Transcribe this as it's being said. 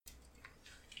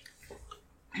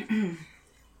I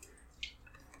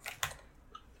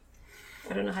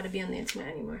don't know how to be on the internet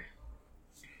anymore.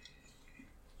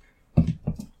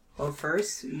 Well,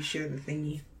 first, you share the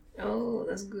thingy. Oh,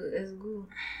 that's good. That's good.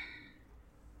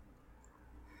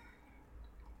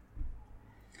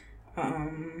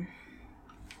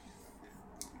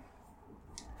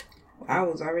 I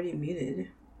was already muted.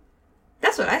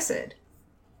 That's what I said.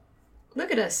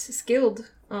 Look at us, skilled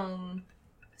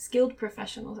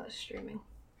professionals at streaming.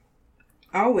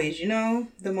 Always,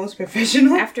 the most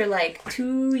professional. After like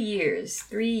 2 years,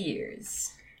 3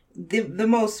 years. The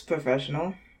most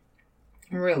professional.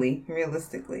 Really,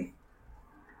 realistically.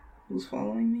 Who's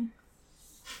following me?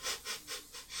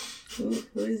 Who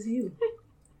is you?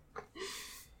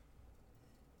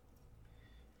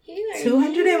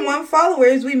 201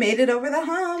 followers. We made it over the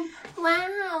hump.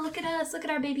 Wow, look at us. Look at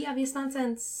our baby obvious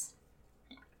nonsense.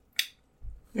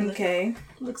 Okay.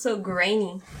 Look so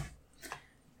grainy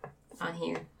on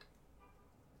here.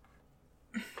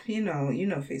 You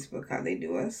know Facebook, how they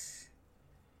do us.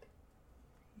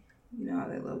 You know how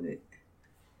they love it.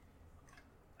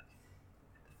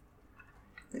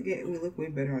 We look way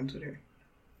better on Twitter.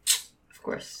 Of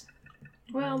course.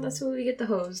 Well, that's where we get the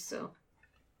hose, so.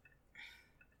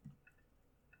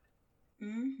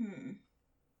 Mm-hmm.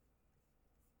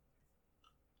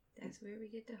 That's where we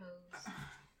get the hose.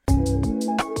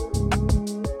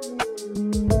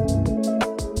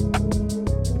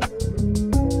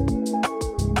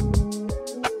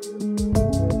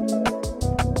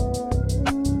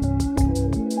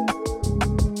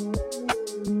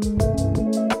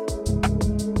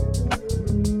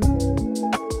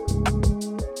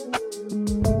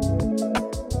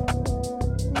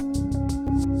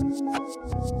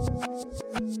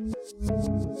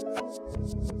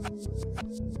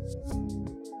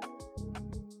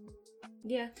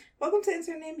 Yeah. Welcome to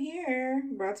Insert Name Here,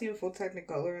 brought to you in full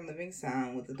technicolor and living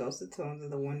sound with the dulcet tones of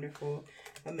the wonderful,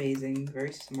 amazing,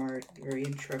 very smart, very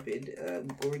intrepid,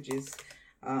 gorgeous,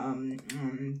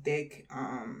 thick,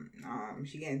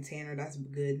 she getting tanner, that's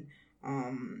good,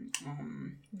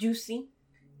 Juicy.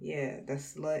 yeah,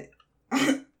 that's slut,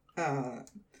 Alejandra.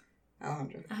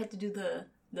 I had to do the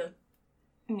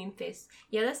meme face.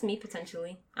 Yeah, that's me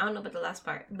potentially. I don't know about the last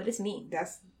part, but it's me.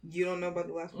 You don't know about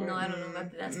the last part? No, I don't know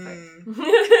about the last part.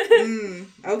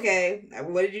 Okay.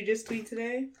 What did you just tweet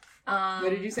today?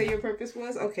 What did you say your purpose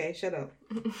was? Okay, shut up.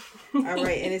 All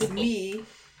right, and it's me,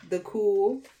 the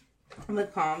cool, the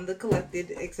calm, the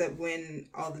collected, except when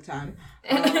all the time.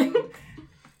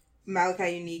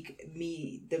 Malachi Unique,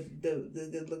 me, the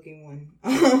good looking one.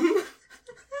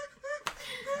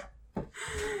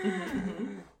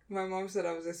 My mom said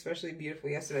I was especially beautiful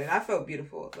yesterday, and I felt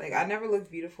beautiful. Like, I never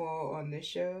looked beautiful on this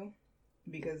show,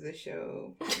 because this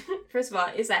show... First of all,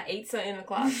 it's at 8-something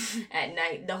o'clock at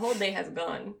night. The whole day has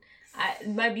gone.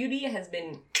 My beauty has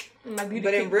been...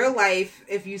 But in real life,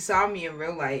 if you saw me in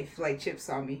real life, like Chip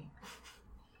saw me,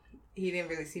 he didn't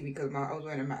really see me because I was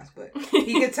wearing a mask, but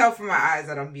he could tell from my eyes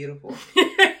that I'm beautiful.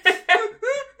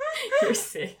 You're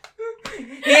sick.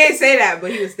 He didn't say that,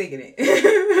 but he was thinking it.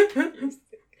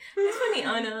 It's funny,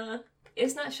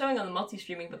 it's not showing on the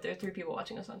multi-streaming, but there are 3 people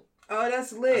watching us on. Oh,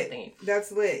 that's lit.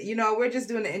 That's lit. We're just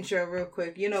doing the intro real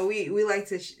quick. We like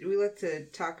to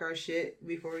talk our shit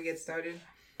before we get started.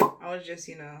 I was just,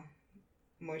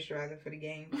 moisturizing for the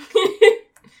game.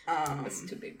 That's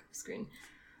too big screen.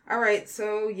 All right,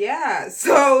 so yeah.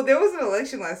 So there was an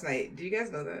election last night. Do you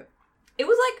guys know that? It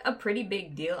was like a pretty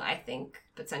big deal, I think,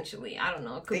 potentially. I don't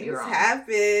know. It could be wrong.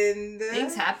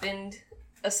 Things happened.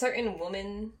 A certain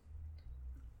woman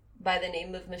by the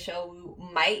name of Michelle Wu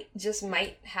might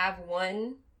have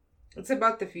won. It's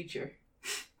about the future,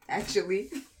 actually.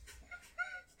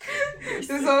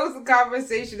 This whole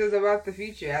conversation is about the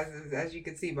future, as you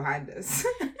can see behind us.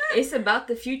 It's about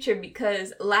the future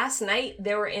because last night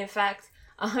there were, in fact,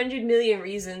 100 million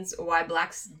reasons why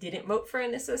blacks didn't vote for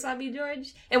Anissa Sabi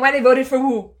George and why they voted for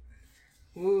Wu.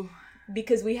 Wu.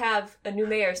 Because we have a new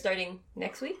mayor starting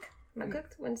next week. Am I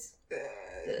cooked? When's...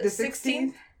 The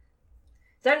 16th?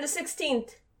 Starting the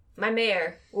 16th, my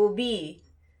mayor will be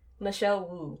Michelle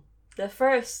Wu, the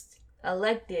first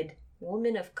elected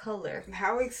woman of color.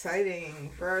 How exciting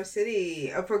for our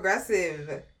city. A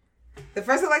progressive. The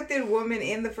first elected woman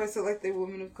and the first elected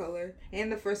woman of color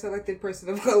and the first elected person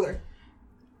of color.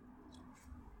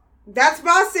 That's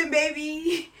Boston,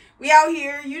 baby. We out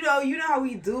here. You know how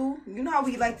we do. You know how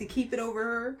we like to keep it over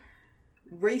her.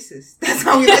 Racist. That's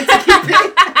how we like to keep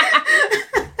it.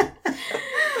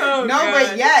 Oh, no, God.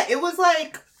 But yeah, it was kind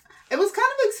of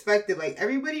expected. Like,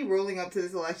 everybody rolling up to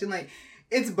this election, like,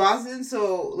 it's Boston,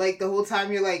 so, like, the whole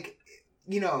time you're like,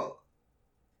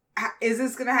 is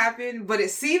this gonna happen? But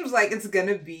it seems like it's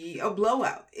gonna be a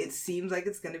blowout.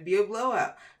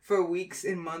 For weeks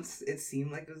and months, it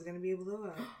seemed like it was gonna be a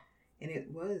blowout. And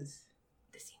it was.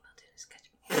 This email didn't catch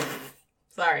me.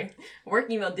 Sorry. Work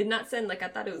email did not send like I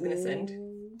thought it was gonna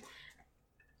send.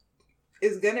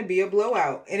 It's gonna be a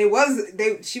blowout. And it was,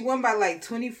 she won by like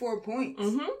 24 points.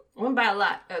 Mm-hmm. Won by a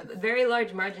lot. A very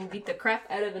large margin. Beat the crap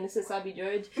out of Anissa Sabi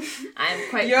George. I'm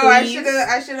quite pleased.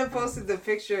 I should have posted the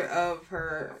picture of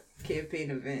her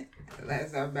campaign event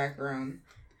as our background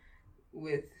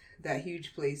with that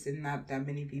huge place and not that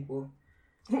many people.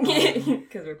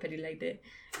 Because we're petty like that.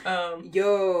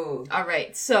 All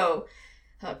right. So,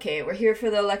 okay, we're here for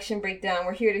the election breakdown.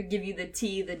 We're here to give you the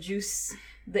tea, the juice,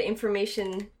 the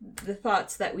information, the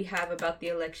thoughts that we have about the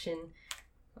election.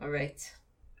 All right.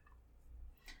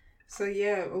 So,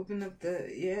 yeah, open up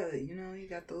you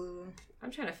got the little...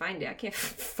 I'm trying to find it. I can't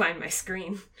find my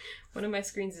screen. One of my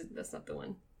screens that's not the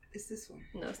one. It's this one.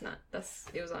 No, it's not.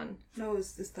 It was on. No,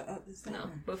 it's that no,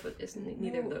 one. Both of it's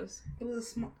neither of those. It was a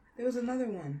small. There was another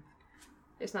one.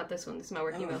 It's not this one. This is my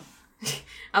work email.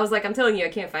 I was like, I'm telling you, I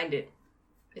can't find it.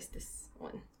 It's this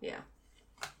one. Yeah.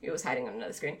 It was hiding on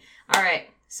another screen. All right.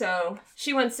 So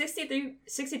she won 63.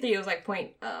 It was like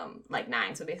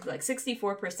 9. So basically like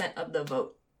 64% of the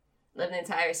vote of the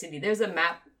entire city. There's a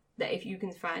map that if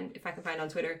I can find on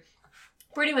Twitter,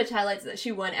 pretty much highlights that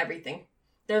she won everything.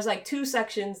 There's like 2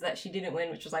 sections that she didn't win,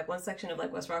 which was like one section of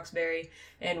like West Roxbury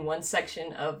and one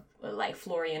section of like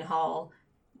Florian Hall,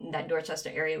 that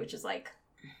Dorchester area, which is like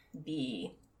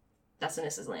that's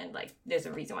Anissa's land. Like, there's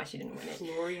a reason why she didn't win it.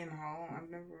 Florian Hall?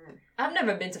 I've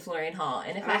never been to Florian Hall,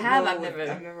 and if I have, I've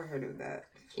never heard of that.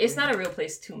 It's not a real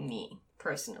place to me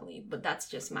personally, but that's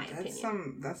just my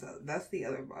opinion. That's the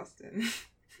other Boston.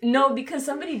 No, because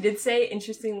somebody did say,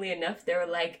 interestingly enough, they were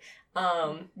like,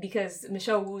 because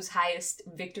Michelle Wu's highest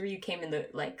victory came in the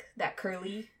like that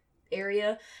Curly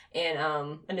area,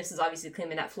 and this is obviously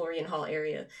claiming that Florian Hall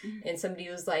area, and somebody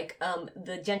was like,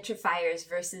 the gentrifiers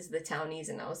versus the townies,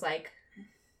 and I was like,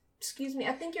 excuse me,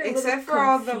 I think you're except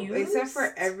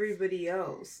for everybody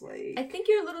else, like I think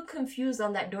you're a little confused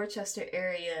on that Dorchester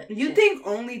area. You think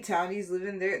only townies live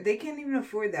in there? They can't even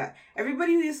afford that.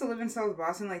 Everybody who used to live in South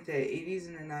Boston like the 80s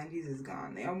and the 90s is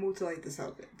gone. They all moved to like the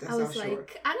South Shore.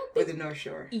 I don't think or the North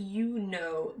Shore. You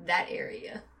know that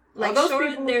area. Like,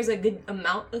 sure, there's a good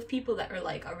amount of people that are,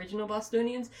 like, original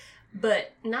Bostonians,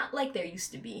 but not like there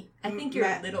used to be. I think you're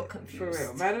a little confused. For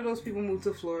real. Mad of those people moved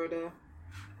to Florida,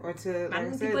 or to, like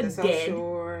I said, the South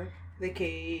Shore, the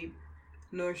Cape,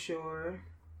 North Shore.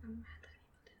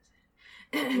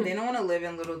 They don't want to live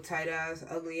in little tight-ass,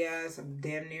 ugly-ass,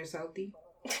 damn near Southie.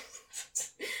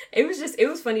 It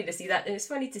was funny to see that. And it's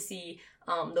funny to see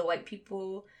the white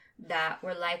people that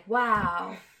were like,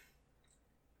 wow,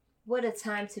 what a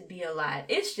time to be alive.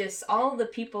 It's just all the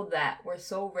people that were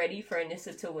so ready for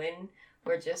Anissa to win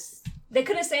were just... They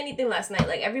couldn't say anything last night.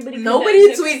 Like, everybody...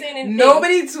 Nobody tweeted.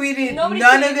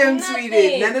 None of them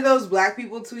tweeted. None of those black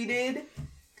people tweeted.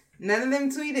 None of them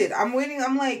tweeted. I'm waiting.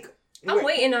 I'm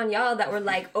waiting on y'all that were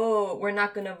like, oh, we're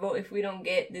not going to vote if we don't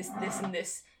get this, and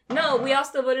this. No, we all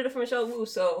still voted for Michelle Wu,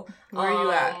 so... Where are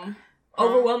you at?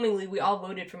 Overwhelmingly, we all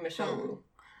voted for Michelle Wu.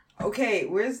 Okay,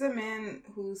 where's the man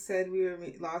who said we were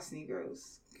lost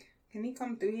Negroes? Can he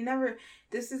come through? He never...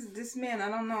 This man, I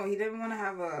don't know. He didn't want to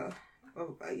have a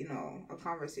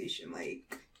conversation.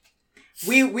 Like,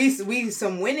 we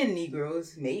some winning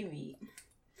Negroes, maybe.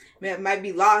 It might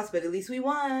be lost, but at least we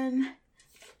won.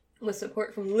 With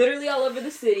support from literally all over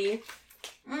the city.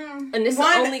 And this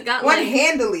only got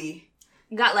handily.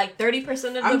 Got like 30%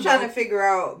 of the I'm trying to figure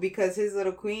out, because his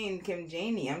little queen, Kim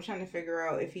Janey, I'm trying to figure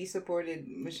out if he supported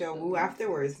Michelle Wu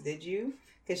afterwards. Did you?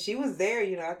 Because she was there,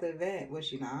 at the event. Was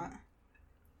she not?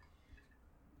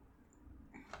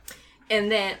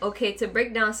 And then, okay, to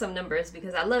break down some numbers,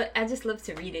 because I just love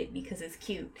to read it because it's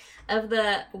cute. Of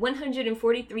the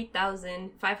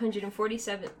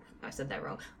 143,547, I said that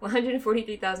wrong,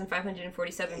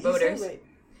 143,547 voters. Right.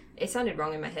 It sounded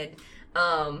wrong in my head.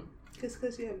 Just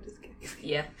because you have this case.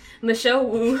 Yeah. Michelle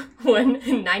Wu won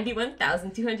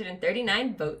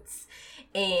 91,239 votes.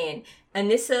 And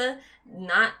Anissa,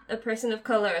 not a person of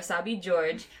color, Asabi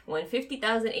George, won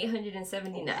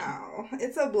 50,879. Wow.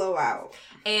 It's a blowout.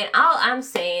 And all I'm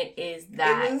saying is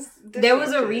that there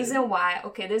was a reason why.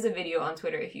 Okay, there's a video on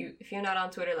Twitter. If you're not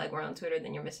on Twitter like we're on Twitter,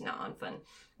 then you're missing out on fun.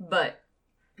 But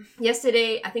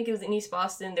yesterday, I think it was in East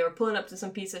Boston, they were pulling up to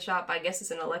some pizza shop. I guess it's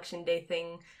an election day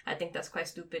thing. I think that's quite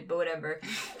stupid, but whatever.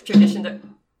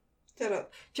 Tradition. Shut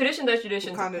up. Tradition does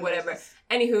tradition, whatever.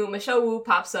 Anywho, Michelle Wu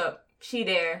pops up. She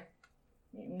there.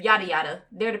 Yada yada.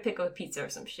 There to pick up a pizza or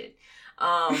some shit.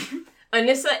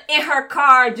 Anissa in her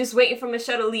car just waiting for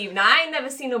Michelle to leave. Now, I ain't never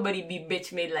seen nobody be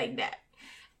bitch made like that.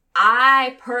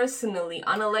 I personally,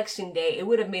 on election day, it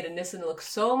would have made Anissa look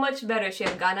so much better if she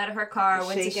had gotten out of her car,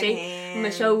 went to shake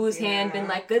Michelle Wu's hand, been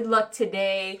like, good luck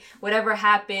today, whatever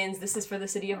happens, this is for the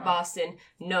city of Boston.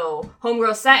 No.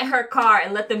 Homegirl sat in her car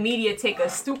and let the media take a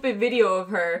stupid video of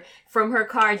her from her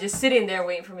car just sitting there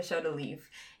waiting for Michelle to leave.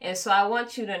 And so I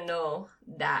want you to know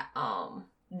that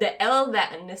the L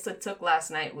that Anissa took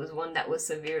last night was one that was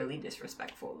severely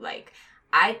disrespectful. Like,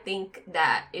 I think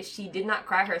that if she did not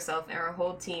cry herself and her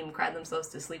whole team cried themselves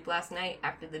to sleep last night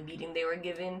after the beating they were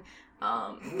given,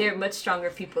 they're much stronger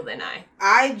people than I.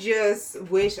 I just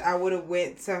wish I would have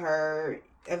went to her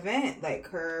event, like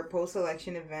her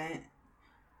post-election event,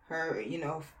 her, you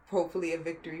know, hopefully a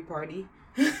victory party.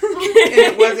 And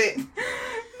it wasn't.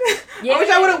 Yeah. I wish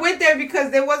I would have went there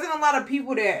because there wasn't a lot of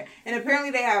people there. And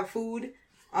apparently they have food.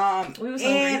 And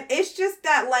it's just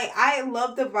that, like, I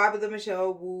love the vibe of the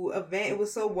Michelle Wu event. It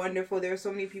was so wonderful. There were so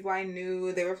many people I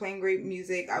knew. They were playing great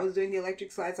music. I was doing the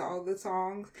electric slides to all the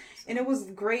songs, and it was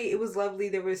great. It was lovely.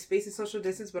 There was space and social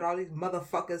distance, but all these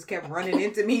motherfuckers kept running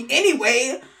into me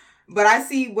anyway. But I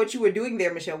see what you were doing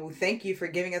there, Michelle Wu. Thank you for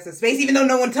giving us a space, even though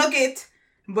no one took it.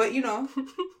 But, you know,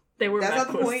 they were that's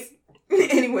not the point.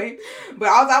 Anyway, but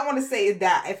all I want to say is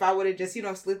that if I would have just, you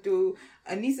know, slipped through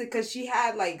Anissa, because she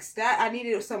had, like, I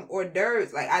needed some hors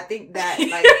d'oeuvres. Like, I think that,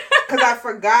 like, because I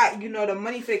forgot, you know, the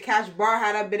money for the cash bar,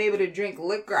 had I been able to drink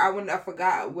liquor, I would have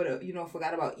forgot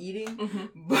about eating. Mm-hmm.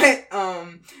 But,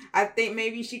 I think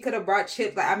maybe she could have brought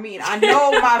chips. Like, I mean, I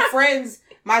know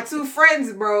my two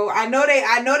friends, bro, I know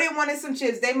they wanted some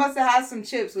chips. They must have had some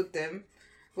chips with them.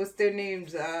 What's their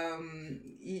names?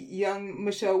 Young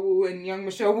Michelle Wu and Young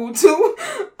Michelle Wu 2.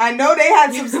 I know they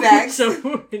had some snacks.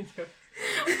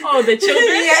 Oh, the children?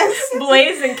 Yes.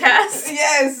 Blaze and Cass?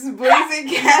 Yes, Blaze and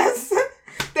Cass.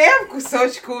 They have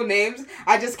such cool names.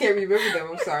 I just can't remember them.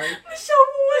 I'm sorry. Michelle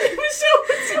Wu 1 and Michelle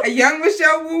Wu 2. Young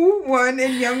Michelle Wu 1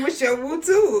 and Young Michelle Wu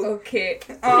 2. Okay.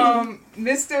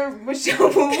 Mr. Michelle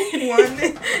Wu 1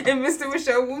 and Mr.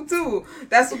 Michelle Wu 2.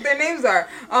 That's what their names are.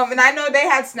 And I know they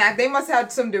had snacks. They must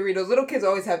have some Doritos. Little kids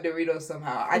always have Doritos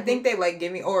somehow. I think they like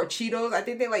giving, or Cheetos. I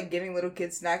think they like giving little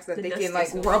kids snacks that they can like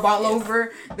rub all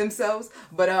over themselves.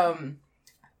 But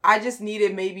I just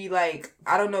needed maybe, like,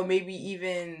 I don't know, maybe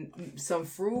even some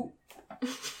fruit,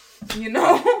 you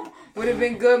know, would have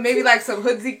been good. Maybe, like, some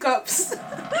Hoodsie cups.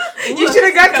 You should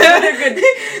have got the...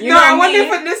 No, I wonder if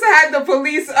Anissa had the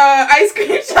police ice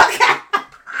cream truck.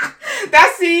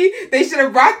 They should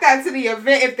have brought that to the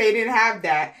event if they didn't have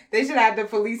that. They should have the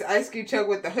police ice cream truck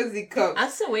with the Hoodsie cups. I'm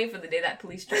still waiting for the day that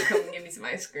police truck come and give me some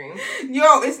ice cream.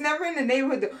 Yo, it's never in the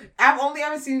neighborhood. I've only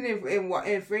ever seen it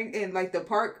in like the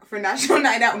park for National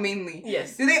Night Out mainly.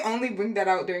 Yes. Do they only bring that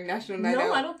out during National Night Out?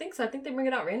 No, I don't think so. I think they bring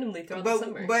it out randomly throughout the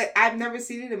summer. But I've never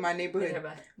seen it in my neighborhood.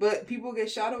 But people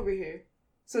get shot over here.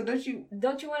 So don't you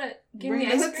want to give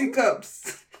me ice cream? Hoodsie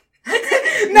cups? Okay.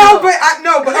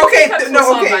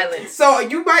 So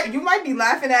you might be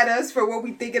laughing at us for what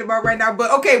we thinking about right now, but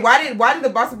okay, why did the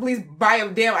Boston police buy a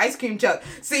damn ice cream truck?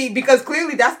 See, because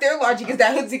clearly that's their logic, is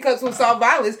that Hoodsie cups will solve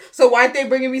violence. So why aren't they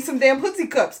bringing me some damn Hoodsie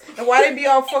cups? And why they be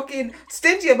all fucking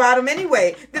stingy about them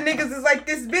anyway? The niggas is like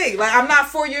this big. Like, I'm not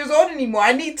 4 years old anymore.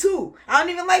 I need 2. I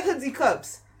don't even like Hoodsie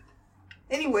cups.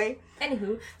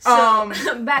 Anywho,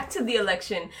 so back to the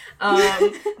election.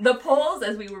 The polls,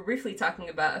 as we were briefly talking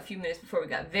about a few minutes before we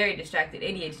got very distracted,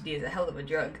 ADHD is a hell of a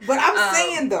drug. But I'm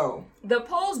saying, though, the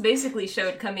polls basically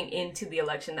showed coming into the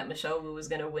election that Michelle Wu was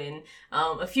going to win.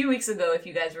 A few weeks ago, if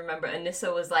you guys remember,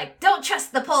 Anissa was like, "Don't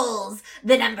trust the polls.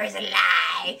 The numbers are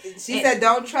lie." She said,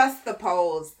 "Don't trust the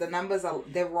polls. The numbers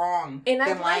they're wrong. And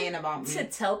they're lying about me." To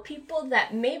tell people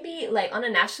that maybe, like, on a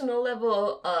national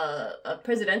level, a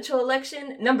presidential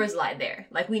election, numbers lie there.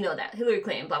 Like, we know that. Hillary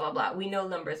Clinton, blah, blah, blah. We know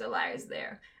numbers are liars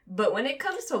there. But when it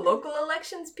comes to local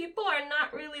elections, people are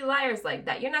not really liars like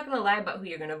that. You're not going to lie about who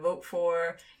you're going to vote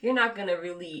for. You're not going to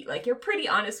really, like, you're pretty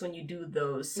honest when you do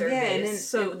those surveys.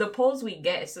 So the polls we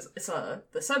get,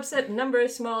 the subset number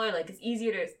is smaller. Like, it's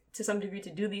easier to some degree to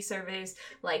do these surveys.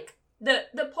 Like,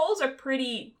 the polls are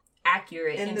pretty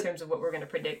accurate in terms of what we're going to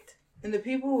predict. And the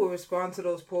people who respond to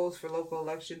those polls for local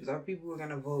elections are people who are going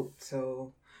to vote,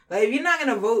 so... Like, if you're not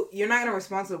going to vote, you're not going to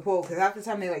respond to the poll, because half the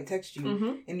time they, like, text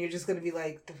you, and you're just going to be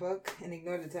like, the fuck? And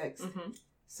ignore the text. Mm-hmm.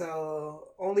 So,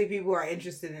 only people who are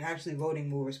interested in actually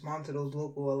voting will respond to those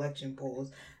local election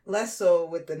polls. Less so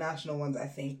with the national ones, I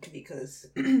think, because,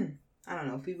 I don't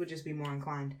know, people just be more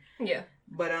inclined. Yeah.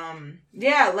 But,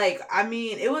 yeah, like, I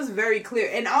mean, it was very clear.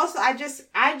 And also, I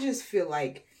just feel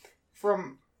like,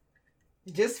 from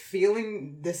just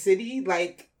feeling the city,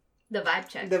 like, The vibe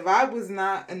check. The vibe was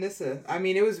not Anissa. I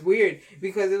mean, it was weird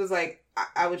because it was like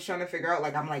I was trying to figure out.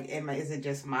 Like, I'm like, is it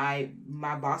just my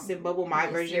Boston bubble, my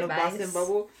version of bias. Boston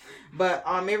bubble? But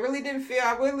it really didn't feel.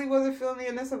 I really wasn't feeling the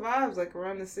Anissa vibes like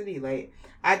around the city. Like,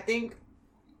 I think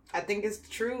it's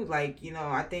true. Like, you know,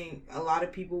 I think a lot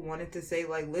of people wanted to say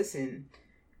like, listen,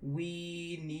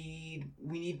 we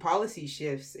need policy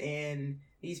shifts, and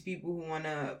these people who want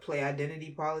to play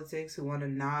identity politics, who want to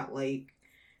not like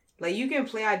you can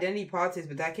play identity politics,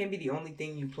 but that can't be the only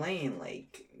thing you playing.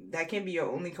 Like, that can't be your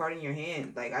only card in your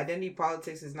hand. Like, identity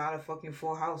politics is not a fucking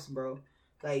full house, bro.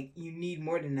 Like, you need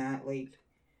more than that. Like,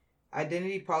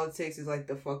 identity politics is like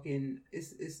the fucking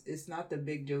it's not the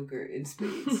big joker in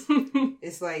spades.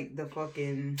 It's like the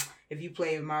fucking, if you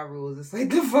play in my rules, it's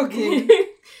like the fucking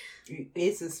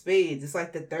it's a spades. It's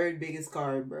like the third biggest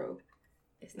card, bro.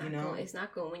 It's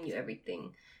not gonna win you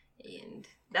everything. And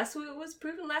that's what was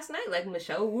proven last night. Like,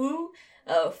 Michelle Wu,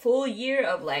 a full year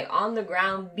of like on the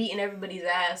ground beating everybody's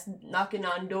ass, knocking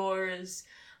on doors,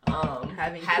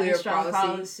 having strong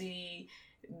policy,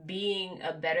 being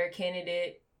a better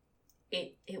candidate.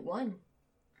 It won.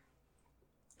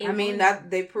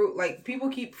 That they prove, like, people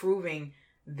keep proving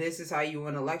this is how you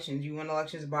win elections. You win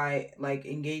elections by like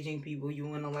engaging people. You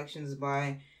win elections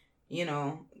by, you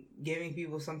know, giving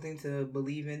people something to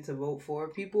believe in, to vote for.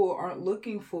 People aren't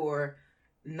looking for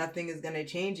nothing is going to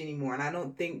change anymore. And I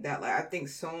don't think that, like, I think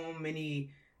so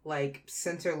many like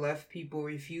center left people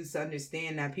refuse to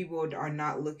understand that people are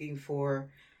not looking for,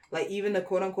 like, even the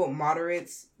quote unquote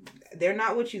moderates, they're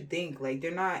not what you think. Like,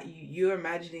 they're not, you're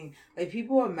imagining, like,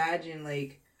 people imagine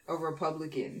like a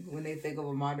Republican when they think of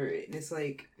a moderate. And it's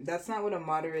like, that's not what a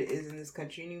moderate is in this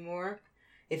country anymore.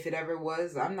 If it ever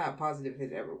was, I'm not positive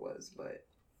if it ever was, but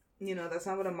you know, that's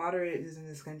not what a moderate is in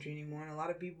this country anymore. And a lot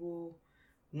of people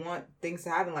want things to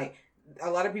happen. Like,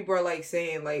 a lot of people are like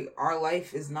saying like, our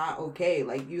life is not okay.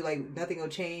 Like, you, like, nothing will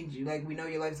change. You, like, we know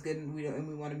your life's good and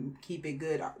we want to keep it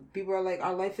good. People are like,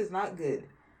 our life is not good.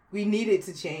 We need it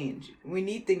to change. We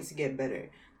need things to get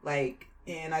better. Like,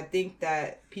 and I think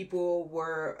that people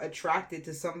were attracted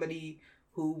to somebody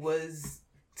who was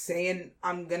saying,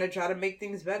 I'm gonna try to make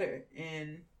things better.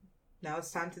 And now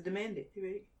it's time to demand it.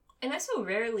 Right? And I so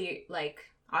rarely, like,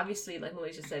 obviously, like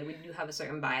Malaysia said, we do have a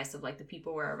certain bias of, like, the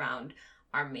people we're around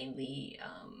are mainly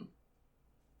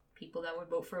people that would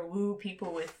vote for Wu,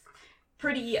 people with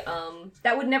pretty,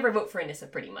 that would never vote for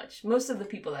Anissa, pretty much. Most of the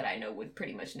people that I know would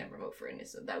pretty much never vote for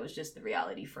Anissa. That was just the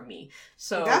reality for me.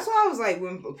 So that's why I was like,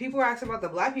 when people were asking about the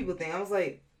black people thing, I was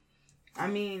like, I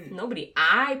mean, nobody.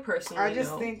 I personally, I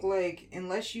just think, like,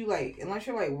 unless you're like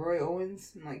Roy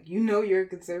Owens, like, you know, you're a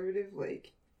conservative,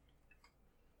 like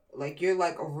you're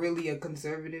like really a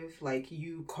conservative, like,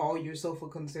 you call yourself a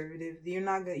conservative, you're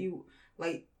not gonna,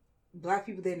 like, black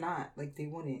people, they're not, like, they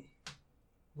wouldn't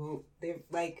vote. They're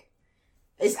like,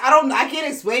 I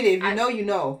can't explain it. If you know, you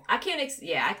know. I can't.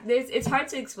 It's hard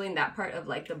to explain that part of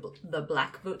like the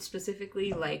black vote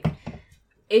specifically. Like,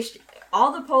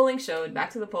 all the polling showed.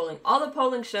 Back to the polling. All the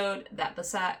polling showed that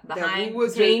behind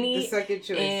Janie, the second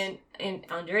choice, and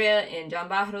Andrea and John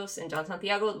Barros and John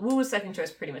Santiago, Wu was second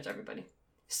choice for pretty much everybody.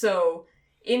 So,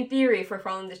 in theory, if we're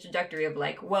following this trajectory of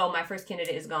like, well, my first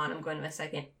candidate is gone, I'm going to my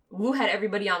second. Wu had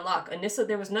everybody on lock. Anissa,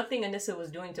 there was nothing Anissa was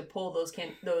doing to pull those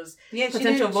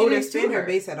potential voters to her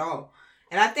base at all.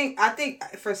 And I think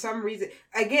for some reason,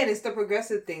 again, it's the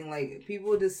progressive thing. Like,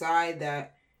 people decide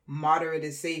that moderate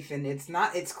is safe, and it's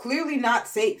not. It's clearly not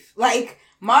safe. Like,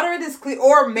 moderate is clear,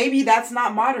 or maybe that's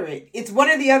not moderate. It's one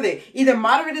or the other. Either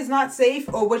moderate is not safe,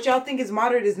 or what y'all think is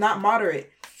moderate is not moderate.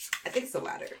 I think it's the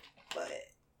latter, but.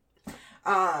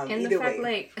 And the fact,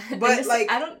 way. But like,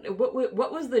 I don't.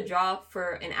 What was the draw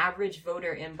for an average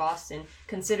voter in Boston,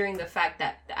 considering the fact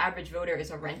that the average voter is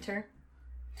a renter?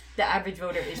 The average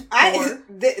voter is poor.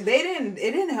 It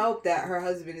didn't help that her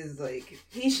husband is like,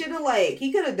 he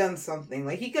could have done something.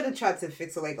 Like, he could have tried to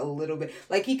fix it like a little bit.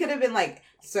 Like, he could have been like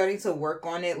starting to work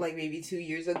on it like maybe 2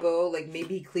 years ago. Like,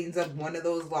 maybe he cleans up one of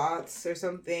those lots or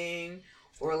something.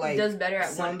 Or like, does better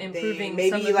at improving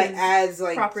maybe some of like his adds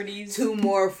like properties. 2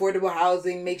 more affordable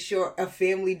housing, make sure a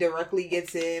family directly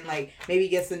gets in, like maybe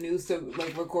gets the news to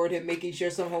like record him making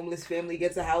sure some homeless family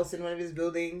gets a house in one of his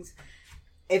buildings.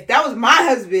 If that was my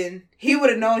husband, he would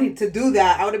have known to do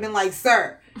that. I would have been like,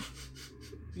 sir,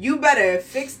 you better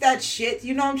fix that shit.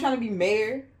 You know I'm trying to be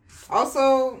mayor.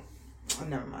 Also, oh,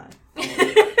 never mind.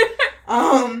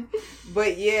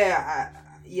 But yeah,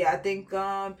 I think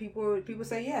people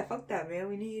say, yeah, fuck that, man.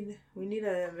 We need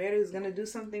a mayor who's gonna do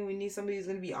something. We need somebody who's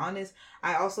gonna be honest.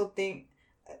 I think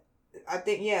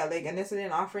yeah, like, Anissa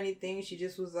didn't offer anything. She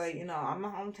just was like, you know, I'm a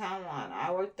hometown one.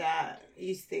 I worked at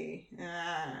Eastie.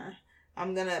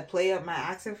 I'm gonna play up my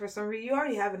accent for some reason. You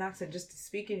already have an accent, just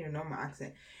speak in your normal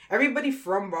accent. Everybody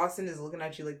from Boston is looking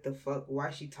at you like, the fuck? Why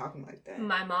is she talking like that?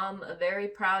 My mom, a very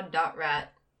proud dot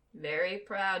rat. Very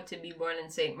proud to be born in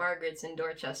St. Margaret's in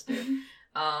Dorchester.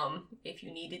 If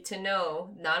you needed to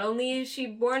know, not only is she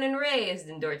born and raised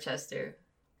in Dorchester,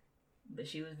 but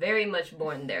she was very much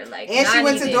born there. Like, and she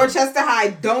went to Dorchester High.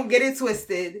 Don't get it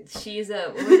twisted. She's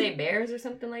what were they, Bears or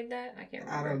something like that? I can't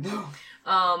remember. I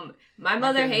don't know. My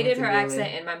mother hated her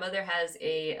accent, and my mother has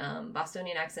a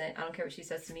Bostonian accent. I don't care what she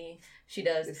says to me. She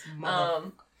does.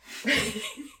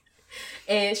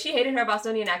 And she hated her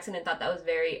Bostonian accent and thought that was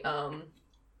very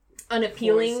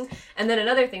unappealing. And then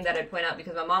another thing that I'd point out,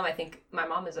 because I think my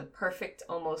mom is a perfect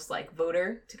almost like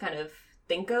voter to kind of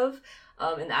think of,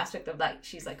 in the aspect of like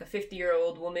she's like a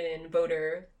 50-year-old woman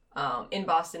voter in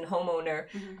Boston, homeowner,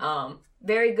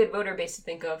 very good voter base to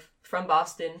think of from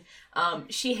Boston.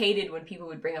 She hated when people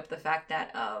would bring up the fact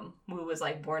that Wu was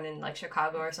like born in like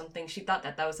Chicago or something. She thought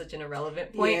that was such an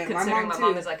irrelevant point, considering my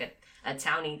mom is like a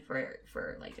townie for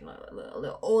like, you know, a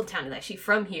little old townie, like she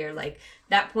from here. Like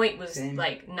that point was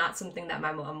like not something that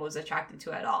my mom was attracted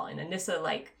to at all. And Anissa,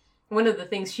 like one of the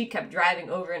things she kept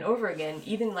driving over and over again,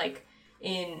 even like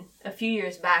in a few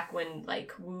years back when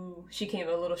like Wu, she came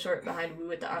a little short behind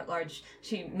Wu at the Art Large,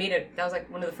 that was like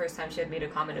one of the first times she had made a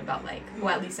comment about like,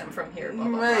 well, at least I'm from here, blah,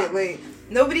 blah, right, blah. Like,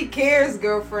 nobody cares,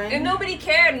 girlfriend. And nobody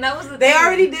cared, and that was the They thing.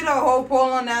 already did a whole poll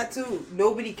on that too.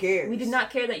 Nobody cares. We did not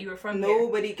care that you were from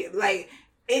Nobody here.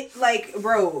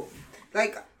 Bro,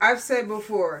 like I've said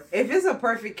before, if it's a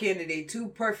perfect candidate, two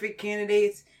perfect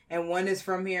candidates, and one is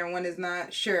from here and one is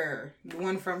not, sure, the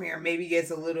one from here maybe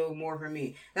gets a little more from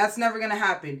me. That's never gonna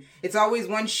happen. It's always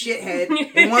one shithead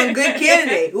and one good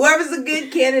candidate. Whoever's a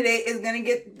good candidate is gonna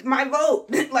get my vote.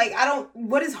 Like,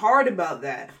 what is hard about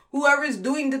that? Whoever's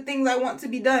doing the things I want to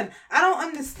be done. I don't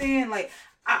understand,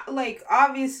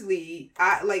 obviously,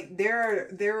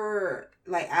 there are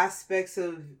like aspects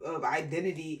of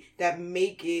identity that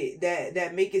make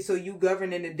it so you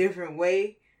govern in a different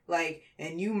way. Like,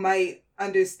 and you might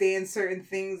understand certain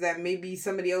things that maybe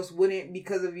somebody else wouldn't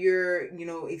because of your, you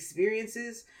know,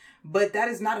 experiences, but that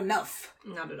is not enough.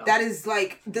 Not at all. That is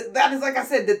like I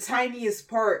said, the tiniest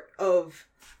part of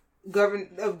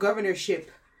governorship.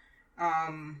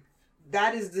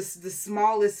 That is the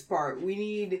smallest part. We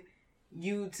need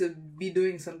you to be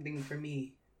doing something for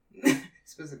me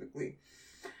specifically.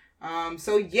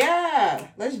 So yeah,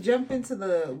 let's jump into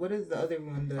what is the other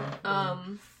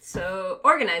one? So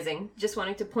organizing. Just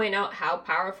wanting to point out how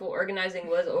powerful organizing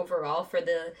was overall for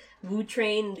the Wu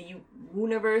train, the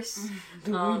Wu-universe.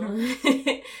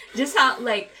 Just how,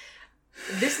 like,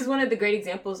 this is one of the great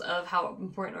examples of how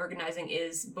important organizing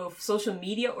is, both social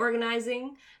media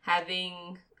organizing,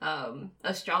 having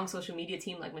a strong social media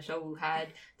team like Michelle Wu had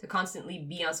to constantly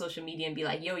be on social media and be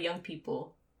like, yo, young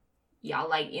people, y'all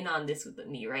like in on this with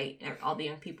me, right? And all the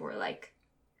young people were like,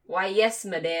 why, yes,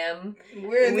 madame.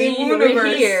 We're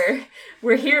here.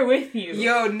 We're here with you.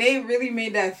 Yo, Nate really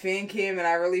made that fan cam, and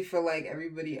I really feel like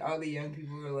all the young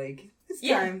people were like, it's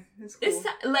time. It's cool. It's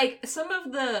like some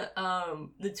of the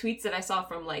tweets that I saw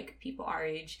from like people our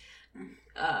age,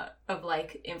 of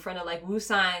like in front of like Wu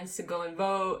signs to go and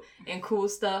vote and cool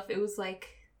stuff. It was like,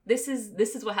 this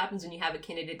is what happens when you have a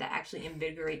candidate that actually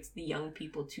invigorates the young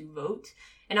people to vote.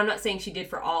 And I'm not saying she did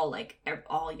for all young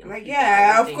people. Like,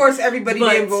 yeah, of course everybody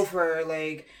didn't vote for her.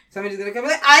 Like, somebody's gonna come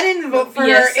like, I didn't vote for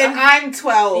her and I'm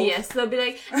 12. Yes, they'll be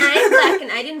like, I'm black and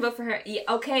I didn't vote for her. Yeah,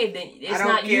 okay, then it's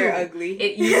not you. I don't care,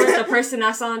 ugly. You weren't the person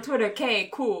I saw on Twitter. Okay,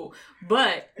 cool.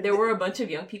 But there were a bunch of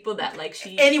young people that, like,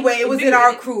 Anyway, it was in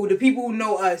our crew. The people who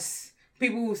know us.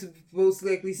 People who most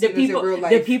likely see us in real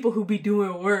life. The people who be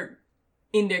doing work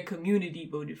in their community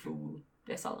voted for Wu.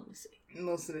 That's all I'm gonna say.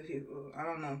 Most of the people. I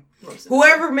don't know.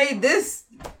 Whoever made this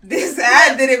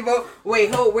ad didn't vote.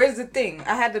 Wait, where's the thing?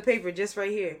 I had the paper just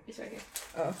right here. It's right here.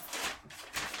 Oh.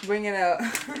 Bring it out.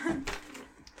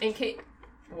 In case...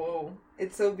 Whoa.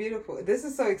 It's so beautiful. This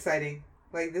is so exciting.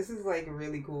 Like, this is, like,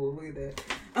 really cool. Look at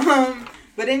that.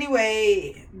 But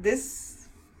anyway, this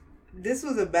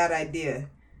was a bad idea.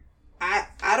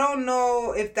 I don't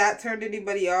know if that turned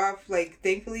anybody off. Like,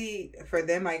 thankfully for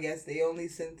them, I guess they only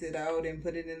sent it out and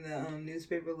put it in the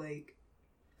newspaper, like,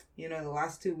 you know, the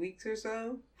last 2 weeks or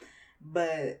so.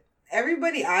 But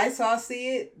everybody I saw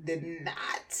see it did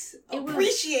not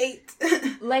appreciate.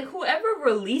 Like, whoever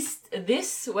released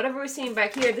this, whatever we're seeing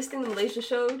back here, this thing that Malaysia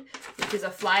showed, which is a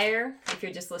flyer. If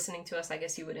you're just listening to us, I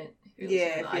guess you wouldn't. If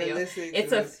you're listening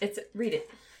to us. Read it.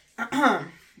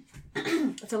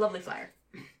 It's a lovely flyer.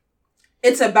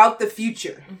 It's about the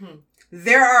future. Mm-hmm.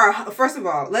 There are, first of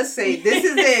all, let's say this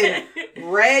is in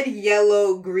red,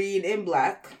 yellow, green, and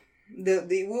black.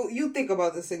 You think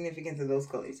about the significance of those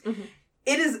colors. Mm-hmm.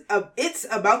 It's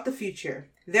about the future.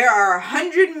 There are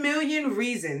 100 million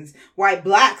reasons why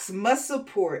blacks must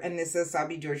support Anissa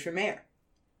Essaibi George for mayor.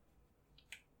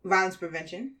 Violence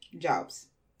prevention, jobs,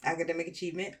 academic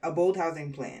achievement, a bold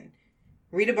housing plan.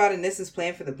 Read about Anissa's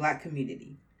plan for the black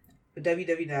community.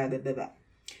 www.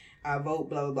 Vote,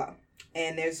 blah, blah, blah.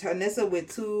 And there's Anissa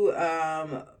with 2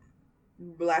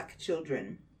 black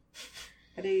children.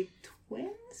 Are they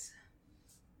twins?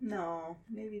 No,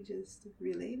 maybe just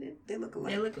related. They look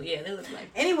alike. They look alike.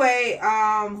 Anyway,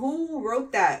 who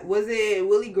wrote that? Was it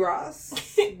Willie Gross?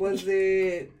 Was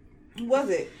it?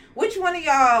 Which one of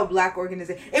y'all black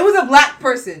organizations? It was a black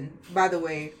person, by the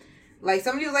way. Like,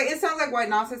 somebody was like, it sounds like white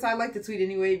nonsense. I like to tweet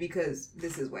anyway because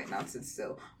this is white nonsense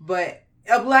still. But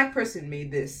a black person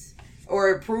made this.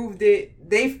 Or approved it.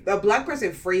 A black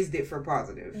person phrased it for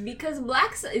positive. Because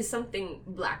blacks is something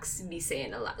blacks be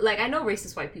saying a lot. Like, I know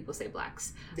racist white people say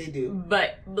blacks. They do.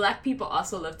 But black people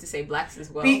also love to say blacks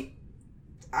as well. I'm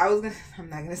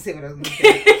not gonna say what I was gonna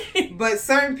say. But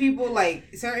certain people, like,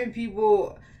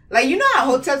 you know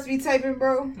how hoteps be typing,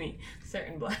 bro? Me.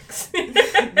 Certain blacks.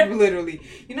 Literally.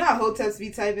 You know how hoteps be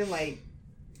typing, like,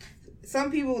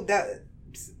 some people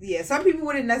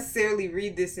wouldn't necessarily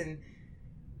read this and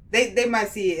They might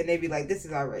see it and they'd be like, this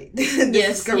is all right. This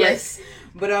is correct. Yes.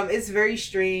 But it's very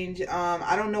strange.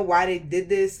 I don't know why they did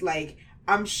this. Like,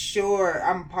 I'm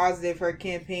positive her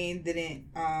campaign didn't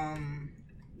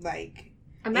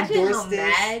Imagine endorse how this.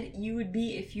 mad you would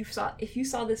be if you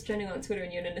saw this trending on Twitter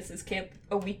and you're in Anissa's camp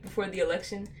a week before the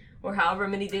election or however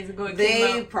many days ago it came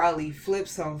out. They probably flipped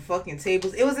some fucking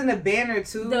tables. It was in the banner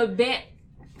too. The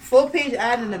full page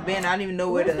ad in the banner. I don't even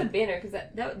know where the banner, because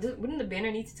wouldn't the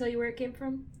banner need to tell you where it came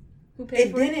from? Who paid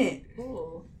it for didn't. It?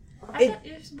 Ooh.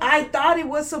 I thought it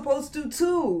was supposed to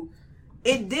too.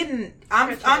 It didn't.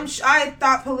 I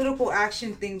thought political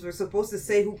action things were supposed to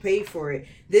say who paid for it.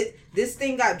 This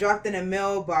thing got dropped in a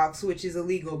mailbox, which is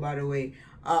illegal, by the way.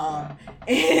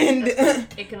 And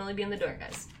it can only be in the door,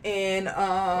 guys. And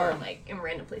or like in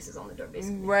random places on the door,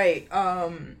 basically. Right.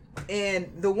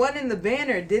 And the one in the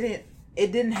banner didn't have.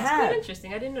 That's quite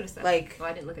interesting. I didn't notice that. Like,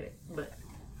 I didn't look at it, but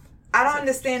I don't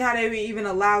understand how they were even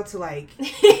allowed to like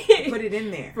put it in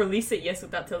there. Release it, yes,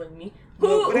 without telling me.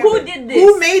 Who did this?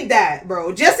 Who made that,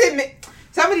 bro? Just admit.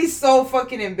 Somebody's so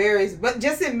fucking embarrassed, but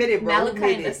just admit it, bro.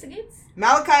 Malachi investigates.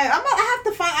 Malachi, I'm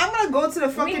gonna go to the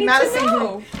fucking Madison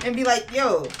group and be like,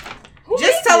 yo,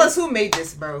 just tell us who made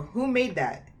this, bro. Who made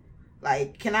that?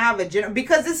 Like, can I have a general?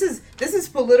 Because this is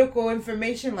political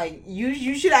information. Like,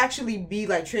 you should actually be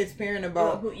like transparent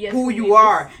about who you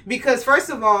are. This? Because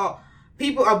first of all,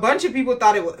 a bunch of people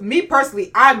thought it was. Me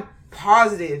personally, I'm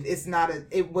positive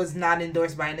it was not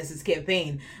endorsed by Anissa's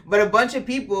campaign. But a bunch of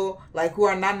people like who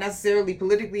are not necessarily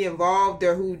politically involved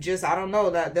or who just I don't know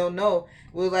that they'll know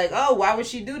were like, oh, why would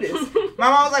she do this? My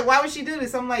mom was like, why would she do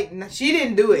this? I'm like, no, she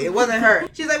didn't do it. It wasn't her.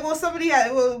 She's like, well, somebody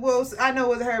had. Well, I know it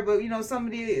wasn't her, but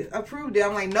somebody approved it.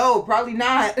 I'm like, no, probably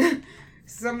not.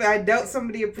 I doubt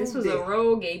somebody approved it. This was a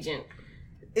rogue agent.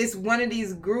 It's one of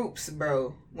these groups,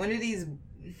 bro. One of these.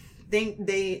 Think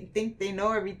they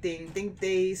know everything, think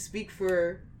they speak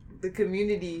for the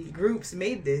community groups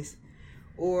made this,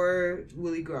 or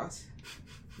Willie Gross.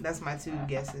 That's my 2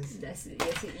 guesses.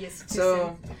 Yes.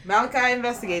 So Malachi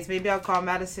investigates. Maybe I'll call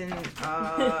Madison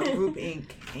Group Inc.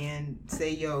 and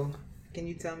say, yo, can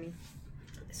you tell me?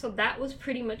 So that was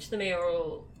pretty much the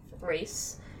mayoral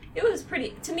race. It was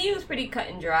pretty cut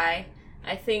and dry.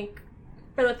 I think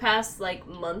for the past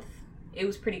month, it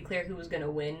was pretty clear who was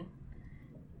gonna win.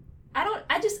 I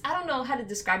don't know how to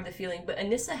describe the feeling, but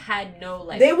Anissa had no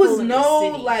there was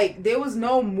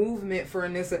no movement for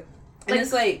Anissa. And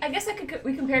it's I guess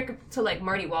we compare it to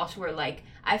Marty Walsh, where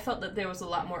I felt that there was a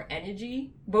lot more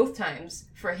energy both times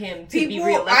for him to be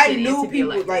reelected. I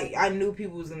knew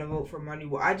people was gonna vote for Marty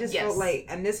Walsh. I just felt like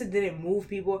Anissa didn't move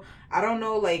people. I don't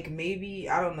know, maybe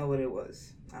I don't know what it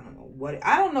was. I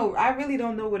don't know. I really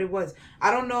don't know what it was.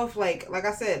 I don't know if like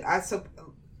I said,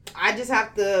 I just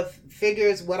have to figure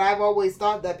it's what I've always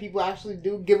thought, that people actually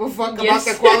do give a fuck about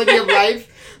the quality of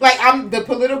life. I'm the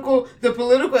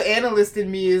political analyst in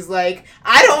me is I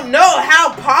don't know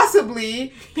how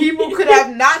possibly people could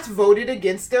have not voted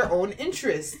against their own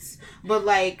interests. But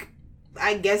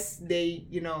I guess they,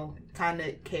 kind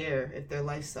of care if their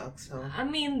life sucks. So I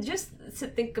mean, just to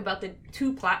think about the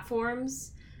 2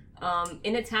 platforms,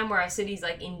 in a time where our city's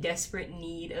in desperate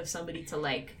need of somebody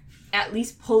to at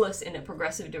least pull us in a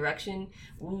progressive direction.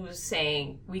 We was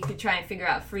saying we could try and figure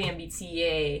out free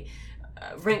MBTA,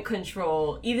 rent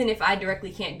control. Even if I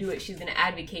directly can't do it, she's going to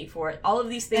advocate for it. All of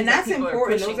these things, and that's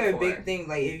important. Those are big things.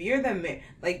 Like if you're the mayor,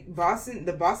 like Boston,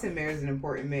 the Boston mayor is an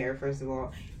important mayor, first of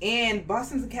all, and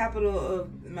Boston's the capital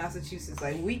of Massachusetts.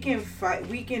 Like we can fight.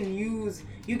 You can use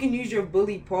your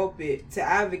bully pulpit to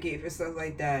advocate for stuff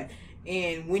like that.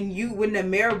 And when the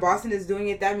mayor of Boston is doing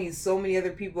it, that means so many other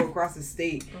people across the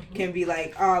state can be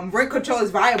like, rent control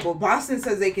is viable. Boston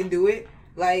says they can do it.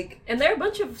 Like, and there are a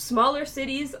bunch of smaller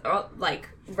cities, like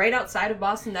right outside of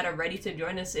Boston, that are ready to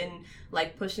join us in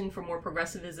like pushing for more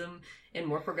progressivism and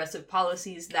more progressive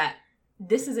policies. That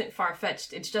this isn't far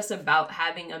fetched. It's just about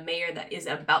having a mayor that is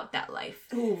about that life,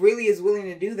 who really is willing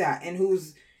to do that, and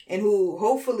who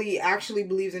hopefully actually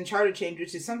believes in charter change,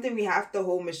 which is something we have to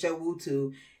hold Michelle Wu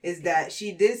to. Is that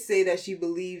she did say that she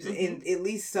believes in at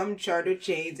least some charter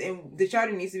change, and the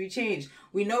charter needs to be changed.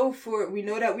 We know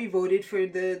that we voted for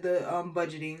the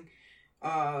budgeting,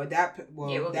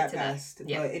 that passed. That.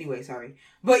 Yeah. But anyway, sorry.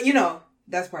 But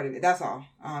that's part of it. That's all.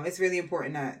 It's really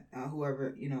important that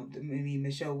whoever maybe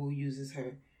Michelle Wu uses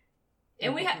her.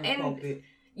 And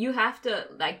you have to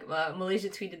Malaysia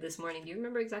tweeted this morning. Do you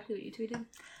remember exactly what you tweeted?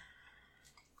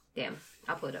 Damn,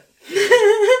 I'll pull it up.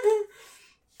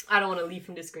 I don't want to leave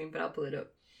from the screen, but I'll pull it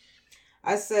up.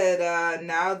 I said,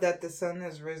 now that the sun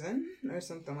has risen, or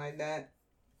something like that,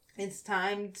 it's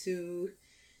time to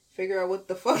figure out what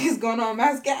the fuck is going on,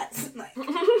 Mass Cats. Like,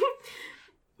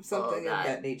 something of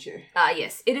that nature.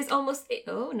 Yes. It is almost...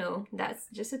 Oh, no. That's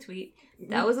just a tweet.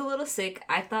 That was a little sick.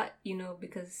 I thought,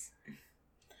 because...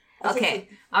 Okay.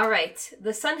 All right.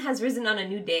 The sun has risen on a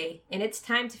new day, and it's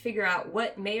time to figure out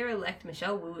what Mayor-elect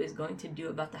Michelle Wu is going to do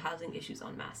about the housing issues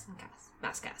on Mass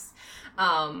Cast.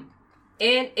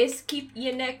 And it's keep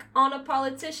your neck on a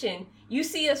politician. You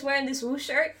see us wearing this Wu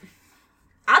shirt?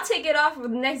 I'll take it off the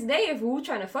next day if Wu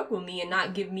trying to fuck with me and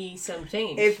not give me some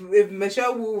change. If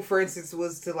Michelle Wu, for instance,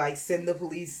 was to send the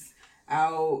police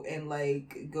out and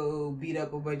go beat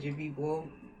up a bunch of people,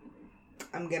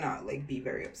 I'm gonna be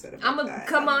very upset about that. I'm gonna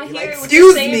come on here with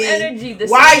the same energy.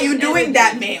 Why are you doing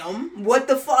that, ma'am? What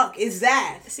the fuck is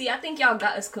that? See, I think y'all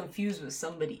got us confused with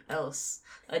somebody else.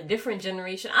 A different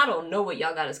generation. I don't know what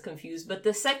y'all got us confused, but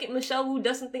the second Michelle Wu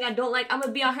does something I don't like, I'm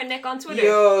gonna be on her neck on Twitter.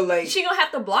 She gonna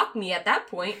have to block me at that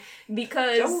point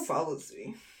because Michelle Wu follows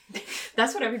me.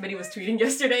 That's what everybody was tweeting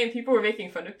yesterday, and people were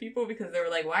making fun of people because they were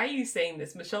like, "Why are you saying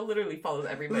this? Michelle literally follows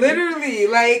everybody." Literally,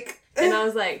 And I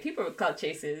was like, "People with clout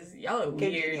chases, y'all are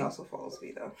weird." He also follows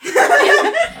me though.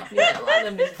 Yeah, a lot of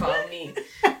them just follow me.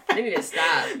 They need to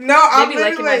stop. No, I'm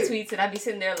liking my tweets, and I'd be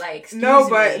sitting there excuse me.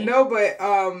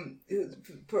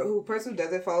 Person who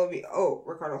doesn't follow me. Oh,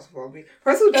 Ricardo also follows me.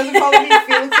 Person who doesn't follow me,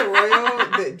 Felix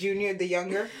Arroyo, the junior, the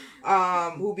younger,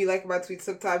 who be liking my tweets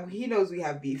sometimes. He knows we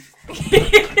have beef.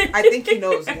 I think he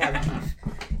knows we have beef.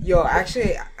 Yo,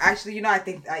 actually,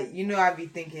 I'd be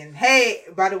thinking, hey,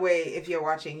 by the way, if you're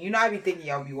watching, I'd be thinking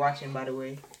y'all be watching, by the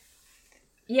way.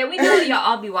 Yeah, we know y'all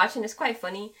all be watching. It's quite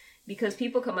funny because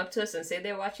people come up to us and say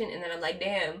they're watching, and then I'm like,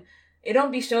 damn, it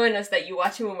don't be showing us that you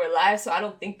watching when we're live, so I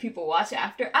don't think people watch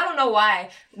after. I don't know why.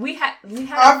 We had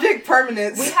object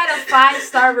permanence. We had a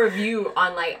 5-star review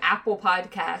on Apple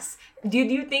Podcasts. Did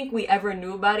you think we ever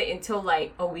knew about it until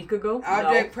a week ago?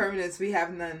 Object permanence, we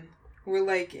have none. We're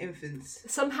like infants.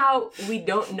 Somehow we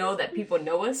don't know that people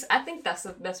know us. I think that's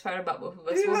the best part about both of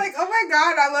us. You're like, oh my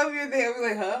god, I love your thing. I'm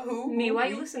like, huh? Who? Me, why are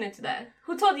you listening to that?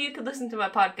 Who told you could listen to my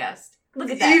podcast? Look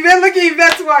at that.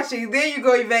 Yvette's watching. There you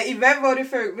go, Yvette. Yvette voted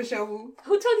for Michelle Wu.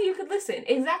 Who told you could listen?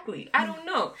 Exactly. I don't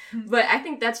know. But I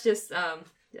think that's just a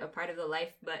part of the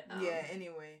life. But yeah,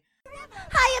 anyway.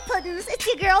 Hiya, Puddins. It's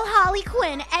your girl, Holly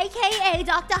Quinn, a.k.a.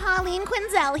 Dr. Harleen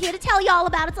Quinzel, here to tell you all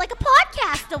about It's Like a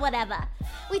Podcast or whatever.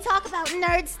 We talk about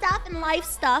nerd stuff and life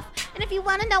stuff, and if you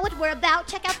want to know what we're about,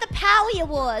 check out the Powie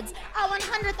Awards, our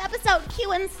 100th episode,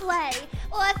 Q and Slay,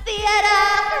 or Theater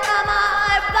from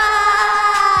Our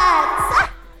Butts.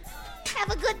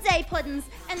 Have a good day, Puddins,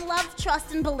 and love,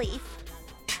 trust, and belief.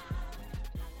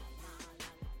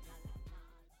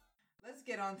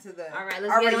 Get on to the all right.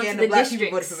 Let's get on to the black districts.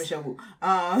 People voted for Michelle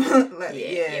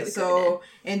Wu. So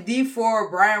in D4,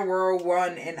 Brian Worrell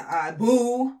won, and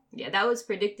Boo. Yeah, that was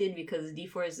predicted because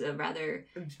D4 is a rather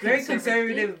very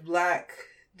conservative black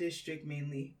district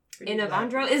mainly. And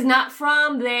Evandro is not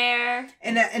from there,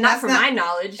 and not from my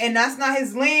knowledge, and that's not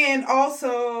his land.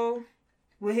 Also,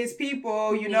 with his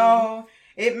people,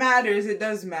 it matters. It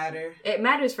does matter. It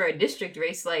matters for a district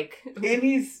race, and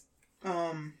he's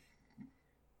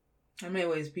in many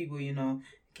ways, people,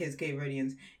 kids, Cape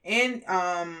Verdeans. And,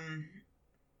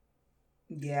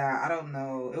 yeah, I don't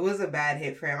know. It was a bad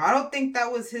hit for him. I don't think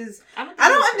that was his... I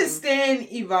don't understand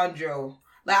Evandro.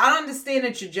 Like, I don't understand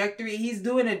the trajectory. He's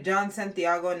doing a John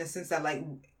Santiago in the sense that, like,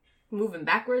 moving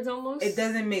backwards almost. It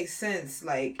doesn't make sense.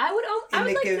 Like, I would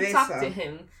like to talk to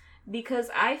him because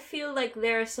I feel like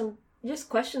there are some just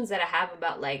questions that I have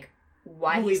about like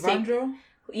why he's taking.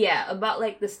 Yeah, about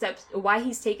like the steps, why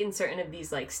he's taken certain of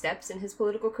these like steps in his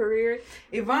political career.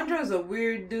 Evandro's a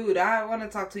weird dude. I want to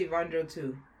talk to Evandro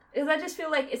too. Because I just feel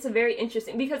like it's a very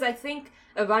interesting, because I think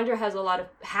Evandro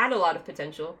had a lot of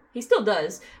potential. He still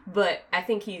does, but I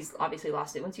think he's obviously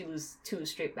lost it once you lose 2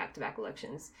 straight back-to-back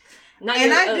elections.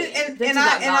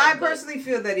 I personally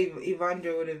feel that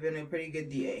Evandro would have been a pretty good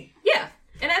DA. Yeah.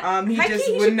 And he just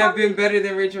wouldn't have been better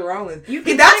than Rachel Rollins.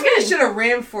 That's what he should have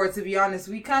ran for, to be honest.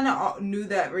 We kind of knew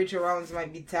that Rachel Rollins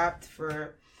might be tapped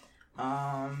for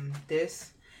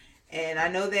this. And I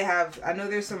know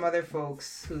there's some other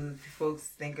folks who folks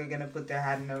think are going to put their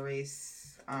hat in the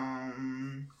race.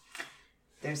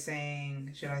 They're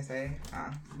saying, should I say?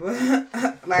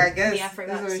 Like, I guess, yeah, I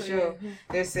forgot. This is a show.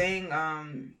 They're saying,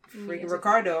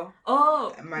 Ricardo.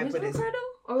 Oh, was it Ricardo?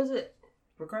 Or was it?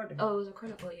 Ricardo. Oh, it was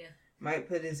Ricardo. Oh, yeah. Might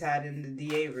put his hat in the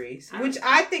DA race, which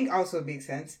I think also makes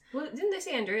sense. Well, didn't they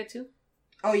say Andrea, too?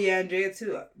 Oh, yeah, Andrea,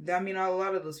 too. I mean, a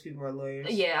lot of those people are lawyers.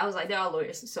 Yeah, I was like, they're all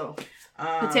lawyers, so.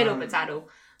 Potato.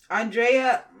 Andrea, I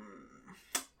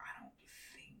don't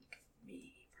think,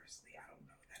 me, personally, I don't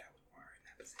know that I would want her in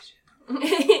that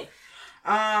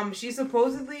position. She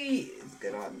supposedly is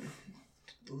good on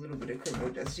a little bit of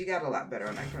criminal justice. She got a lot better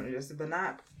on that criminal justice, but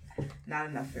not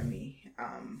enough for me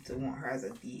to want her as a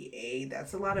DA.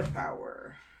 That's a lot of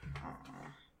power.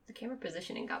 The camera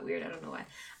positioning got weird. I don't know why.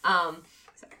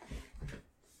 Sorry.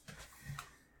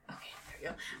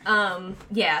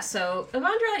 Yeah, so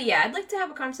Evandro, yeah, I'd like to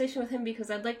have a conversation with him because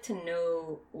I'd like to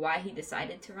know why he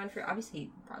decided to run for, obviously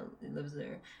he probably lives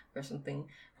there or something,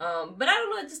 but I don't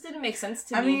know, it just didn't make sense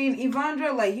to me. I mean,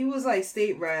 Evandro, like, he was like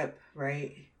state rep,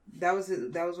 right? That was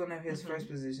one of his first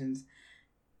positions.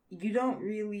 You don't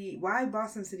really, why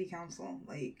Boston City Council?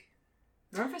 Like,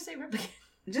 run for state rep again.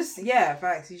 Just, yeah,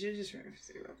 facts. You should just run for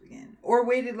state rep again. Or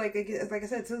waited, like I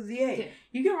said, till the DA. Yeah.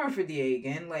 You can run for DA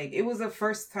again. Like, it was the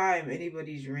first time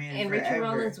anybody's ran and forever. Rachel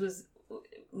Rollins was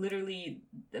literally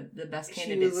the best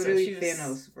candidate. She was literally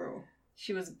Thanos, bro.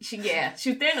 She was Thanos. She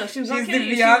was She's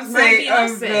the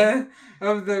Beyonce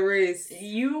of the race.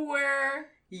 He was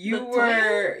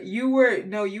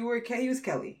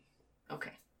Kelly.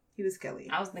 Okay. He was Kelly.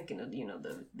 I was thinking of,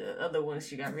 the other ones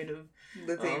she got rid of.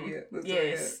 Latavia.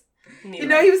 Yes. He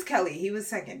was Kelly. He was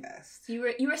second best. You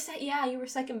were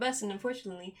second best, and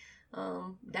unfortunately,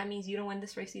 that means you don't win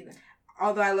this race either.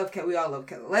 Although I love Kelly, we all love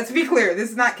Kelly. Let's be clear, this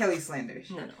is not Kelly slander.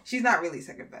 No. She's not really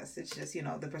second best. It's just,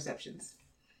 the perceptions.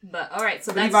 But all right,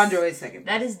 so that's Evandro is second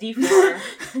best. That is D4.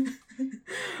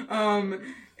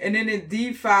 And then in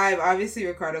D5, obviously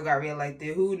Ricardo got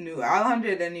reelected. Who knew?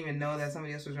 Alejandra didn't even know that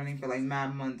somebody else was running for like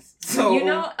mad months. So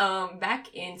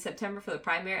back in September for the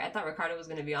primary, I thought Ricardo was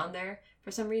going to be on there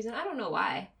for some reason. I don't know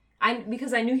why.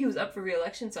 Because I knew he was up for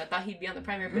re-election, so I thought he'd be on the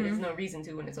primary, but there's no reason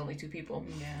to when it's only 2 people.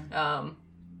 Yeah.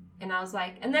 And I was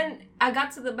like, and then I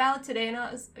got to the ballot today,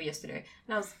 yesterday.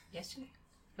 Wow,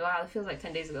 it feels like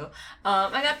 10 days ago.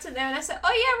 I got to there and I said,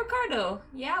 oh yeah, Ricardo.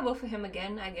 Yeah, I'll vote for him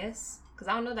again, I guess. Because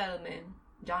I don't know that other man.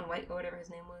 John White or whatever his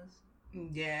name was.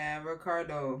 Yeah,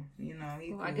 Ricardo.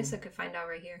 I guess I could find out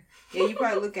right here. Yeah, you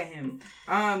probably look at him.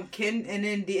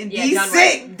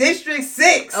 D6, District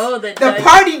 6. Oh, the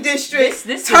party district.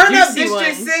 This Turn up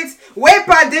District 6.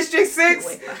 Huepa District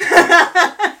 6.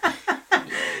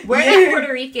 We're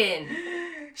Puerto Rican.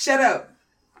 Shut up.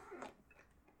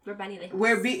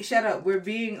 We're Shut up. We're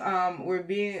being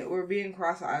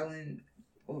Cross Island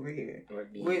over here.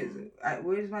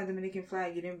 Where's my Dominican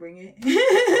flag? You didn't bring it?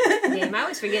 Damn, I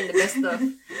always forgetting the best stuff.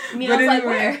 I mean, I was like,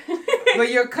 where?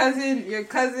 But your cousin, yes.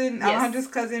 Alejandra's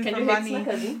cousin Kendra from Hicks, my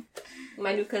cousin.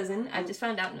 My new cousin. I just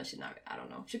found out. No, she's not. I don't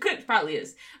know. She probably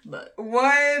is. But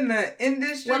won in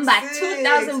District 6. By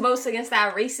 2,000 votes against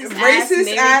that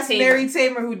racist-ass Mary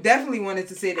Tamer, who definitely wanted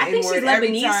to say the N-word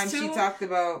every time too. She talked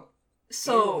about.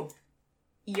 So,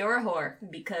 you're a whore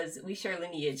because we share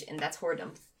lineage, and that's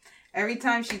whoredom. Every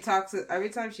time she talked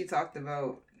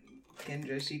about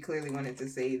Kendra, she clearly wanted to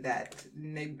say that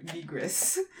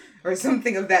negress or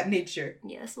something of that nature.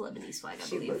 Yeah, that's a Lebanese flag, I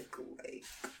believe. She looked like.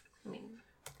 I mean,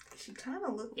 she kind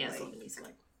of looked like. Yeah, it's a Lebanese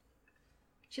flag.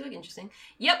 She looked interesting.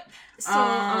 Yep.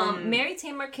 So, Mary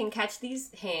Tamer can catch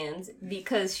these hands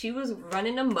because she was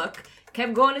running amok,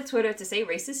 kept going to Twitter to say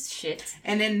racist shit.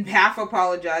 And then half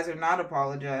apologize or not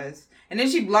apologize. And then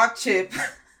she blocked Chip.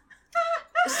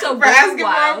 So for asking for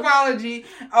an apology.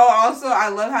 Oh, also, I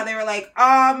love how they were like,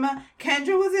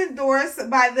 Kendra was endorsed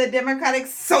by the Democratic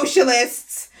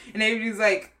Socialists. And everybody's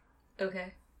like,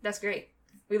 Okay. That's great.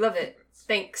 We love it.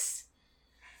 Thanks.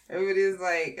 Everybody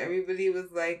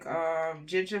was like,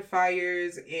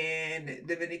 gentrifiers and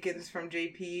Dominicans from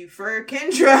JP for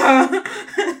Kendra.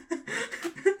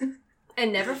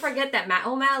 And never forget that Matt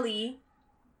O'Malley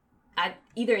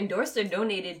either endorsed or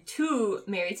donated to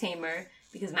Mary Tamer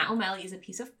because Matt O'Malley is a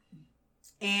piece of...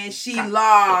 And she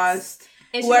lost.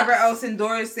 And whoever else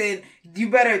endorsed it, you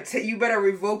better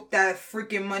revoke that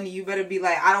freaking money. You better be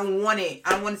like, I don't want it.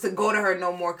 I don't want it to go to her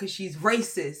no more because she's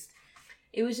racist.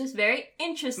 It was just very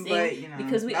interesting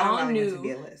because we all knew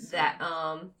that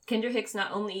Kendra Hicks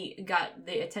not only got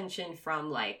the attention from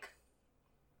like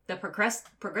the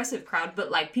progressive crowd,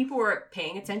 but like people were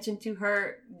paying attention to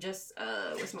her. Just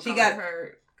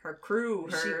her crew,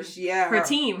 her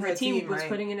team. Her team was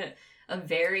putting in a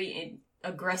very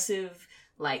aggressive,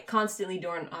 like constantly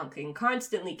door knocking,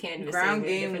 constantly canvassing, ground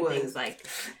game different things like.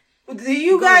 Do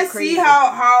you guys see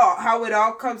how it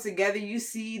all comes together? You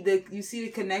see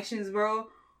the connections, bro.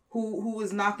 Who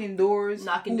was knocking doors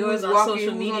on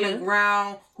social media, who's on the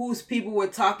ground, whose people were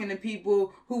talking to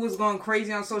people, who was going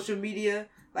crazy on social media,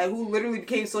 like who literally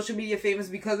became social media famous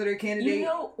because of their candidate. You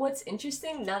know what's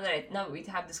interesting? Now that we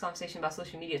have this conversation about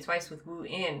social media twice with Wu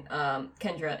and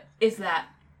Kendra, is that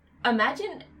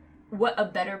imagine what a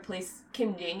better place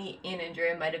Kim Janey and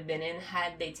Andrea might have been in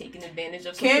had they taken advantage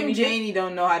of social media. Kim Janey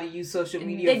don't know how to use social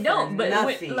media. They don't, but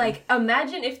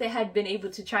imagine if they had been able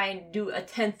to try and do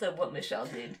 1/10 of what Michelle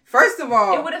did. First of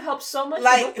all, it would have helped so much.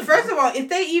 First of all, if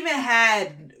they even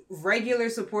had regular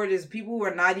supporters, people who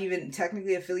were not even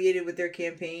technically affiliated with their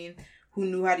campaign, who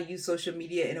knew how to use social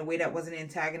media in a way that wasn't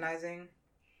antagonizing,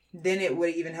 then it would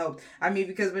have even helped. I mean,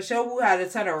 because Michelle Wu had a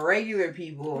ton of regular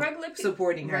people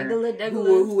supporting her.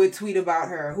 Who would tweet about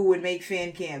her, who would make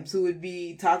fan camps, who would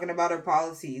be talking about her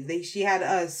policies. She had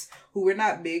us, who were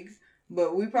not big,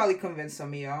 but we probably convinced some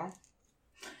of y'all.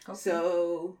 Okay.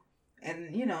 So,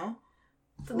 and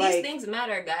these things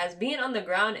matter, guys. Being on the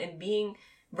ground and being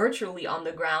virtually on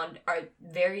the ground are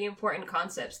very important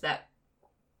concepts that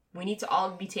we need to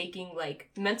all be taking, like,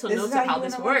 mental notes of how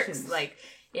this works. Like,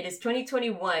 it is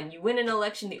 2021. You win an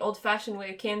election the old-fashioned way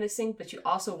of canvassing, but you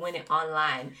also win it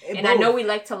online. And I know we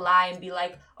like to lie and be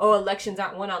like, oh, elections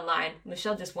aren't won online.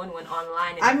 Michelle just won one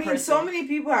online. I mean, so many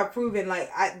people have proven,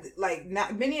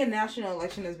 many a national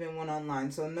election has been won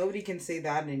online, so nobody can say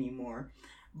that anymore.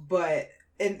 But,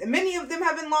 and many of them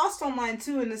have been lost online,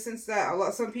 too, in the sense that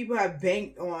some people have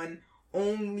banked on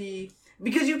only...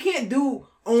 Because you can't do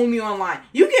only online.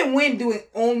 You can win doing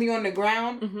only on the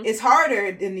ground. Mm-hmm. It's harder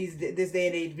in this day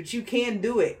and age, but you can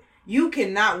do it. You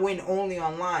cannot win only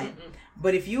online. Mm-mm.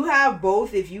 But if you have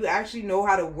both, if you actually know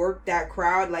how to work that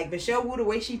crowd, like Michelle Wu, the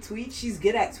way she tweets, she's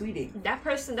good at tweeting. That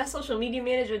person, that social media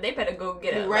manager, they better go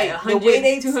get a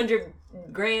 $100,000,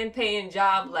 $200,000 paying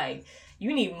job. Like,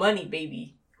 you need money,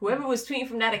 baby. Whoever was tweeting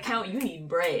from that account, you need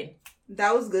bread.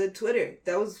 That was good Twitter.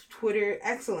 That was Twitter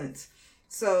excellence.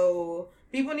 So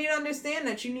people need to understand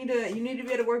that you need to be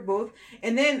able to work both.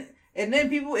 And then if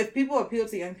people appeal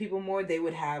to young people more, they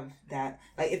would have that.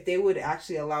 Like, if they would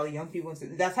actually allow young people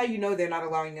that's how you know they're not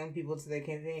allowing young people to their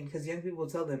campaign, because young people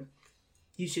tell them,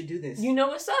 you should do this. You know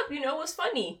what's up. You know what's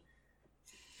funny.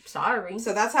 Sorry.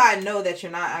 So that's how I know that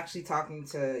you're not actually talking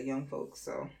to young folks.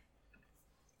 So.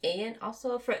 And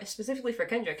also, specifically for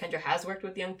Kendra. Kendra has worked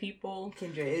with young people.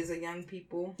 Kendra is a young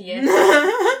people. Yes.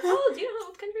 Oh, do you know how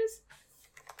old Kendra is?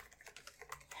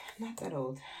 Not that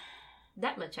old.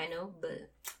 That much I know, but...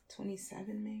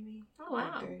 27 maybe? Oh,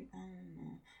 wow. 30, I don't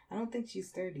know. I don't think she's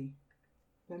 30.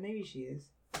 But maybe she is.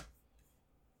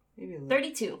 Maybe a little.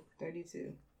 32.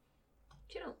 32.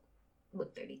 She don't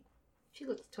look 30. She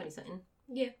looks 20-something.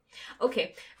 Yeah.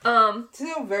 Okay.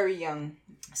 Still very young.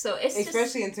 So it's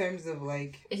especially in terms of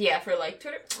like... Yeah, for like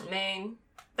Twitter. Man.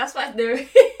 That's why they're...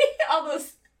 all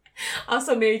those...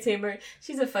 Also, Mary Tamer,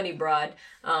 she's a funny broad.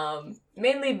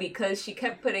 Mainly because she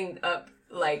kept putting up,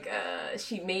 like,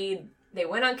 they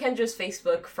went on Kendra's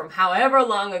Facebook from however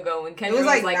long ago when Kendra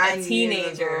was like a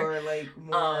teenager. Or like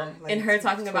more, and her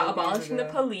talking about abolishing the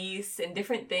police and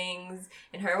different things,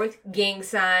 and her with gang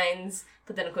signs,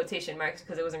 put that in quotation marks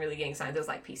because it wasn't really gang signs, it was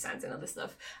like peace signs and other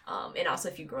stuff. And also,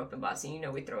 if you grow up in Boston, you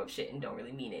know we throw up shit and don't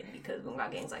really mean it because we don't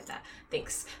got gangs like that.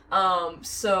 Thanks.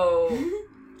 So...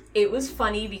 It was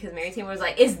funny because Mary Tamer was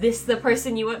like, is this the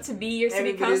person you want to be your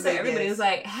city councilor? Everybody was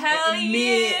like, hell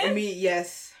yeah. Me,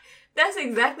 yes. That's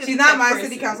exactly She's not my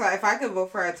city councilor. If I could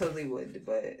vote for her, I totally would.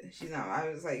 But she's not. I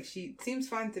was like, she seems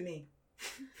fine to me.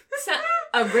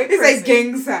 A great person. It's like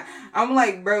gang sign. I'm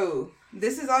like, bro,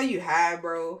 this is all you have,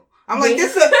 bro. I'm like,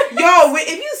 if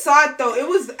you saw it though, it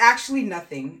was actually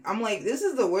nothing. I'm like, this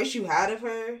is the worst you had of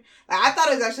her. Like, I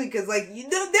thought it was actually because like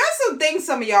there's some things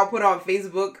some of y'all put on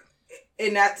Facebook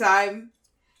in that time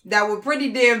that were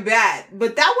pretty damn bad,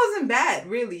 but that wasn't bad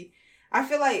really. I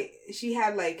feel like she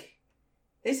had like,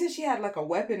 they said she had like a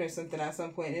weapon or something at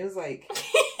some point. It was like,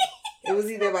 it was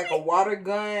either like a water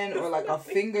gun or like a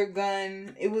finger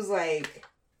gun. It was like,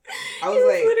 I was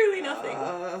like, literally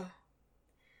nothing.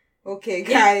 Okay,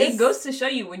 guys. It goes to show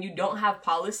you when you don't have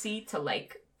policy to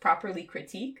like properly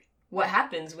critique what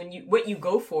happens what you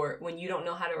go for when you don't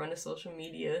know how to run a social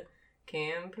media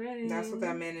campaign. That's what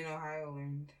that man in Ohio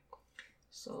learned.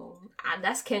 So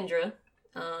that's Kendra.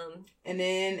 And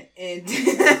then in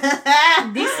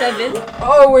D7.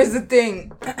 Oh, where's the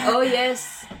thing? Oh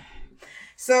yes.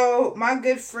 So my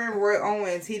good friend Roy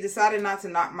Owens, he decided not to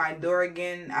knock my door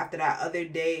again after that other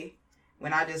day.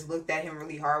 When I just looked at him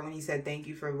really hard when he said, thank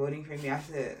you for voting for me, I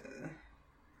said,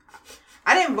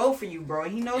 I didn't vote for you, bro.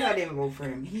 And he knows I didn't vote for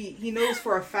him. He knows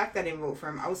for a fact I didn't vote for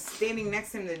him. I was standing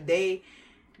next to him the day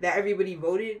that everybody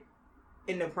voted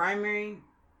in the primary.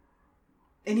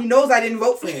 And he knows I didn't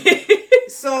vote for him.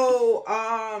 So,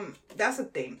 that's a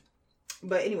thing.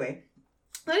 But anyway,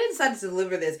 I decided to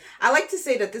deliver this. I like to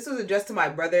say that this was addressed to my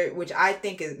brother, which I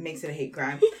think makes it a hate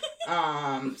crime.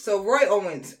 So Roy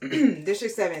Owens,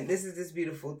 District 7, this is this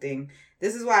beautiful thing.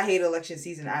 This is why I hate election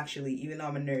season, actually, even though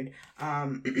I'm a nerd.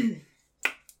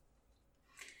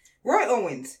 Roy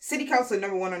Owens, City Councilor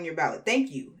number 1 on your ballot.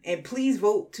 Thank you. And please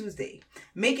vote Tuesday.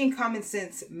 Making common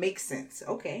sense make sense.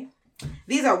 Okay.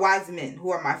 These are wise men who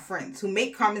are my friends, who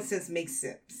make common sense make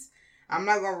sense. I'm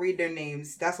not going to read their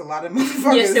names. That's a lot of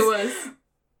motherfuckers. Yes, it was.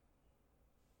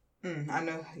 I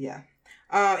know, yeah.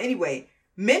 Anyway,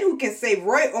 men who can say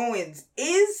Roy Owens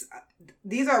is,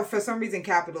 these are for some reason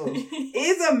capitals,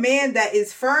 is a man that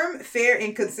is firm, fair,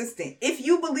 and consistent. If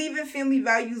you believe in family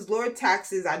values, lower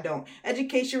taxes, I don't.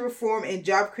 Education reform and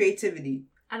job creativity.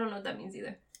 I don't know what that means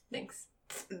either. Thanks.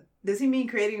 Does he mean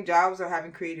creating jobs or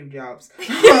having creative jobs?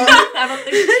 I don't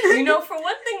think, for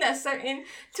one thing that's certain,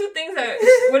 two things are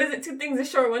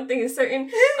sure, one thing is certain.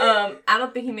 I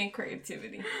don't think he meant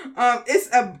creativity.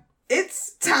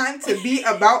 It's time to be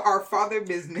about our father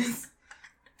business.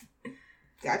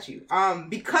 Got you.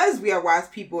 Because we are wise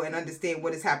people and understand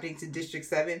what is happening to District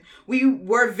 7, we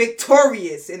were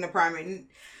victorious in the primary.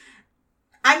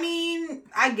 I mean,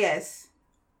 I guess.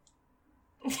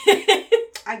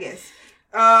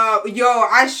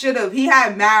 I should have. He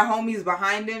had mad homies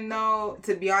behind him, though,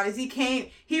 to be honest.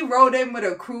 He rode in with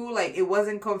a crew like it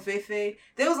wasn't Confefe.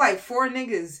 There was like 4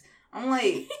 niggas. I'm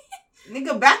like,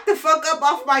 nigga, back the fuck up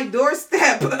off my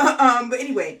doorstep. But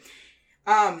anyway,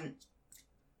 I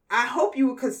hope you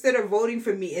will consider voting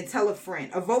for me and tell a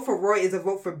friend. A vote for Roy is a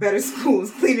vote for better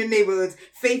schools, cleaner neighborhoods,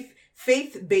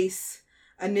 faith-based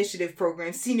initiative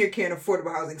program, senior care and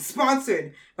affordable housing,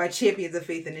 sponsored by Champions of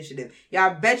Faith Initiative. Yeah,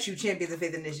 I bet you Champions of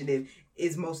Faith Initiative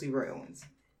is mostly Roy Owens.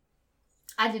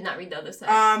 I did not read the other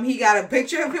side. He got a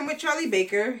picture of him with Charlie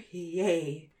Baker.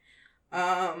 Yay.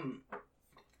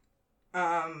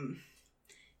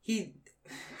 He.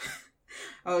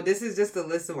 Oh, this is just a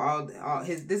list of all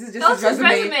his. This is just his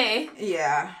resume.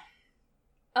 Yeah.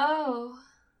 Oh.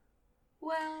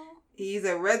 Well. He's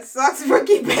a Red Sox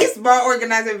rookie baseball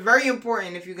organizer. Very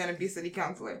important if you're going to be city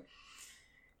councilor.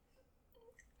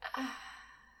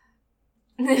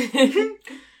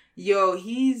 Yo,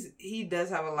 he does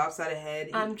have a lopsided head.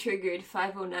 I'm triggered.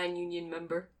 509 union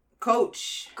member.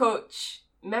 Coach.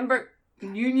 Member.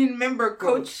 Union member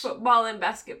coach. Football and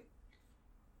basketball.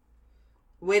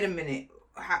 Wait a minute.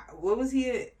 What was he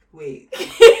at? Wait.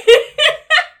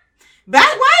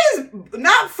 Why is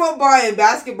not football and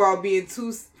basketball being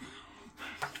two...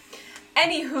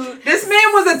 Anywho, this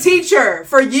man was a teacher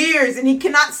for years and he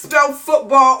cannot spell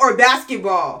football or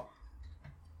basketball.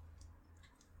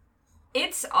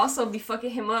 It's also be fucking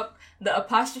him up. The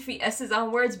apostrophe S's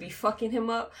on words be fucking him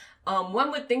up.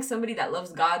 One would think somebody that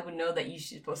loves God would know that you're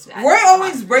supposed to. Roy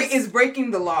always is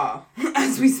breaking the law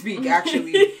as we speak.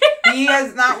 Actually, he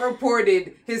has not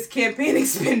reported his campaign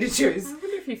expenditures. I wonder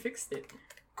if he fixed it.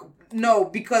 No,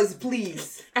 because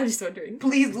please, I'm just wondering.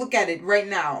 Please look at it right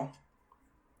now.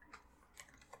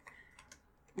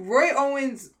 Roy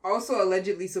Owens also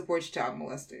allegedly supports child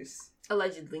molesters.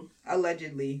 Allegedly.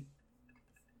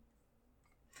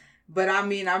 But I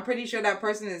mean, I'm pretty sure that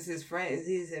person is his friend.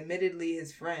 He's admittedly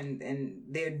his friend. And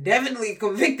they're definitely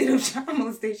convicted of child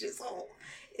molestation. So,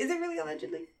 is it really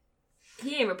allegedly?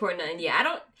 He ain't reporting nothing. Yeah, I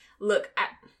don't... Look,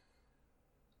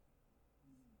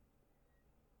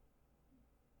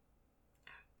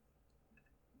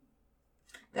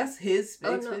 That's his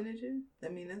expenditure? I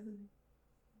mean, that's...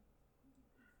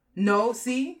 No,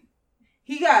 see?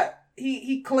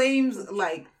 He claims,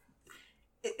 like,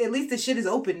 at least the shit is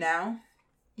open now.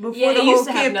 Before the whole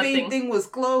campaign thing was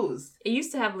closed. It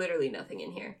used to have literally nothing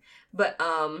in here. But,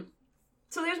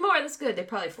 so there's more. That's good. They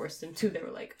probably forced him to. They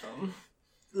were like,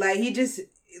 Like, he just,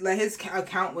 like, his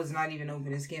account was not even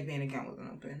open. His campaign account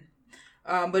wasn't open.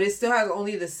 But it still has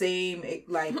only the same,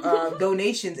 like,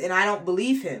 donations. And I don't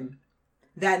believe him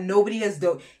that nobody has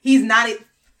he's not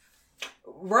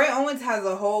Roy Owens has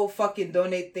a whole fucking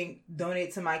donate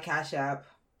to my Cash App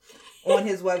on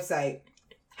his website.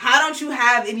 How don't you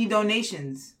have any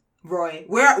donations, Roy?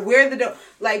 Where the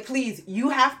like, please, you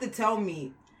have to tell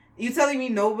me. You telling me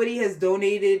nobody has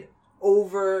donated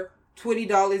over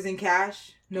 $20 in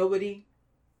cash? Nobody?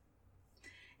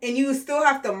 And you still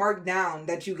have to mark down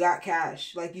that you got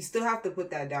cash. Like, you still have to put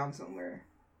that down somewhere.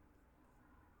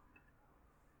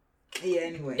 Yeah,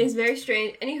 anyway. It's very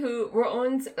strange. Anywho, Roy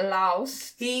Owens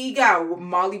lost. He got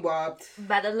mollywopped.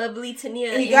 By the lovely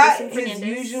Tania. He got his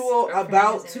usual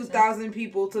about 2,000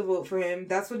 people to vote for him.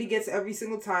 That's what he gets every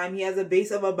single time. He has a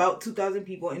base of about 2,000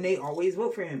 people, and they always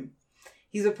vote for him.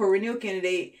 He's a perennial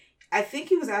candidate. I think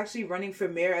he was actually running for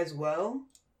mayor as well.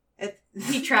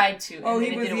 He tried to.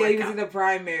 He was in the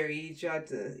primary. He wanted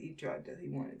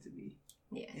to be.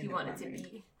 Yeah, he wanted to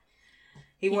be.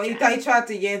 He tried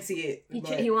to Yancey it.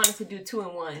 He wanted to do 2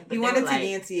 and 1. He wanted to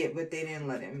Yancey it, but they didn't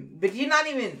let him. But you're not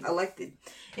even elected.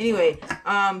 Anyway,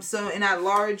 so in at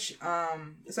large,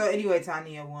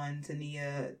 Tania won.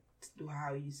 Tania,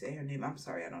 how you say her name? I'm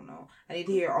sorry, I don't know. I need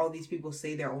to hear all these people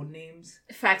say their own names.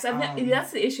 Facts.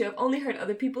 That's the issue. I've only heard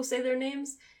other people say their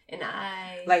names, and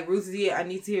like Ruth Z. I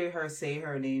need to hear her say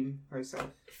her name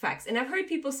herself. Facts. And I've heard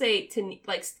people say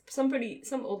like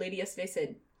some old lady yesterday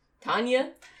said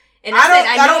Tanya. And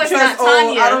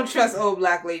I don't trust old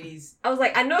black ladies. I was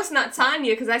like, I know it's not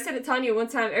Tanya, because I said it Tanya one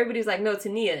time. Everybody was like, no,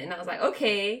 Tania. And I was like,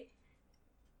 okay.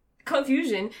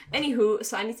 Confusion. Anywho,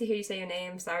 so I need to hear you say your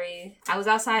name. Sorry. I was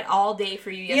outside all day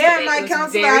for you yesterday. Yeah, my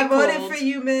counselor, I voted for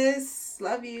you, miss.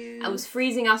 Love you. I was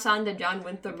freezing outside the John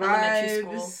Winthrop Elementary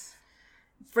School.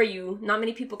 For you. Not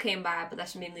many people came by, but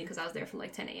that's mainly because I was there from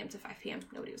like 10 a.m. to 5 p.m.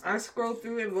 Nobody was there. I scrolled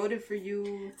through and voted for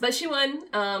you. But she won.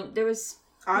 There was...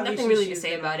 nothing really to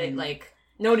say about it. Like,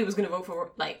 nobody was going to vote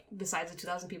for, like, besides the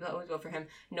 2,000 people that always vote for him,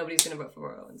 nobody's going to vote for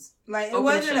Roy Owens. Like, it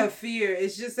wasn't a fear.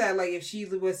 It's just that, like, if she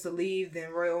was to leave,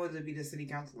 then Roy Owens would be the city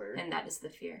councilor. And that is the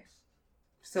fear.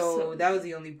 So that was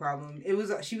the only problem.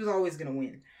 She was always going to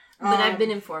win. But I've been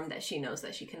informed that she knows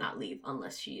that she cannot leave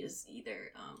unless she is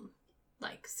either,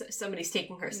 like, somebody's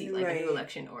taking her seat, like, a new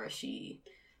election, or she...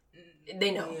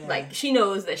 They know. Yeah. Like, she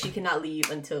knows that she cannot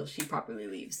leave until she properly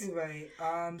leaves. Right.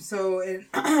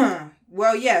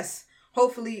 Well, yes.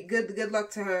 Hopefully, good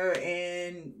luck to her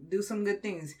and do some good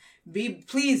things.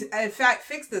 Please, in fact,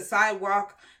 fix the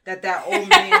sidewalk that old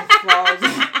man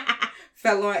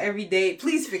fell on every day.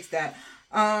 Please fix that.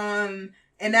 And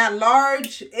at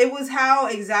large, it was how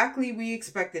exactly we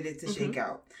expected it to shake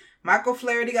out. Michael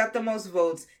Flaherty got the most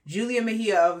votes. Julia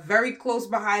Mejia, very close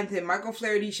behind him. Michael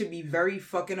Flaherty should be very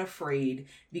fucking afraid,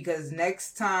 because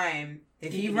next time,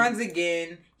 if he runs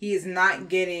again, he is not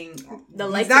getting...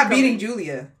 He's not beating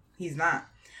Julia. He's not.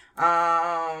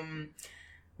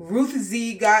 Ruth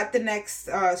Z got the next...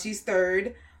 she's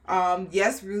third.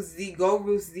 Yes, Ruth Z. Go,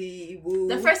 Ruth Z. Woo.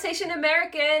 The first Haitian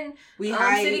American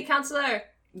city councilor.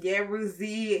 Yeah, Ruth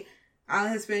Z.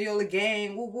 Island Hispaniola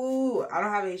gang. Woo woo. I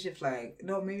don't have a Haitian flag.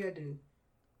 No, maybe I do.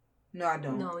 No, I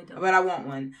don't. No, we don't. But I want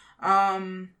one.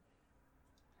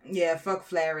 Yeah, fuck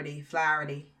Flaherty.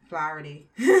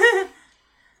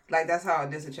 Like, that's how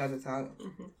this is trying to talk.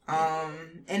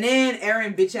 And then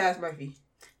Erin bitch ass Murphy,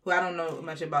 who I don't know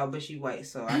much about, but she white,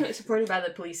 so supported by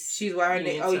the police. She's white. Her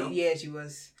name. Oh yeah, she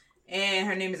was. And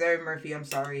her name is Erin Murphy. I'm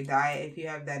sorry, Di. If you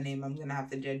have that name, I'm gonna have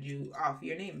to judge you off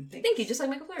your name. Thank you. Just like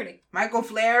Michael Flaherty. Michael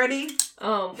Flaherty.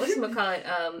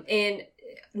 Whatchamacallit? And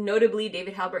notably,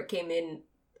 David Halbert came in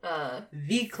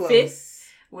V close. Fifth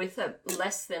with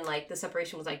less than, like, the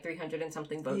separation was like 300 and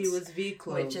something votes. He was V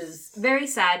close, which is very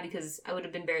sad, because it would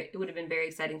have been very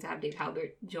exciting to have Dave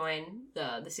Halbert join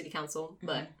the city council,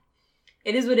 but.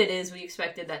 It is what it is. We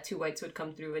expected that 2 whites would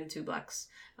come through and 2 blacks.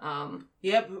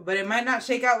 Yep, but it might not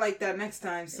shake out like that next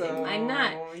time. So it might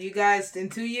not. You guys, in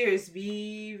 2 years,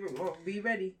 be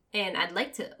ready. And I'd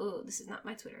like to... Oh, this is not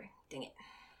my Twitter. Dang it.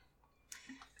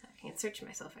 I can't search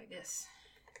myself, I guess.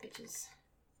 Bitches.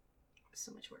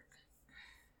 So much work.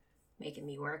 Making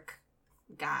me work.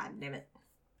 God damn it.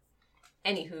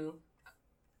 Anywho.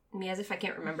 me as if I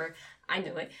can't remember. I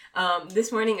know it.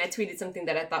 This morning I tweeted something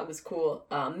that I thought was cool,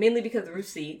 mainly because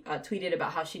Rusi tweeted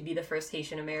about how she'd be the first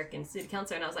Haitian American city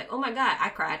councilor, and I was like, oh my god, I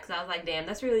cried, because I was like, damn,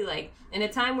 that's really, like, in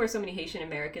a time where so many Haitian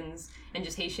Americans and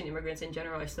just Haitian immigrants in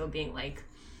general are still being, like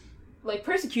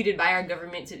persecuted by our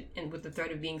government and with the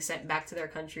threat of being sent back to their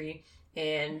country,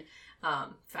 and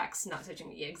facts, not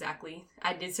searching. Yeah, exactly.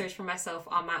 I did search for myself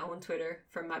on my own Twitter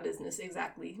for my business.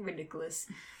 Exactly. Ridiculous.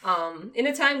 In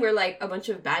a time where, like, a bunch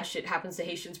of bad shit happens to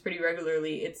Haitians pretty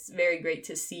regularly, it's very great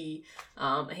to see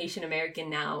a Haitian American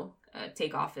now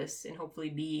take office and hopefully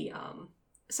be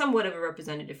somewhat of a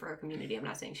representative for her community. I'm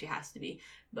not saying she has to be,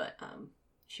 but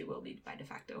she will be by de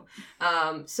facto.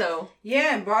 So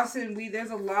yeah, in Boston,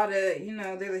 there's a lot of,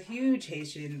 there's a huge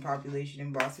Haitian population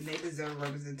in Boston. They deserve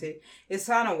representation. It's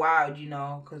kind of wild,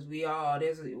 because we all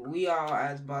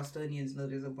as Bostonians know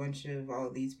there's a bunch of all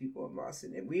these people in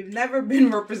Boston, and we've never been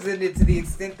represented to the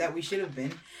extent that we should have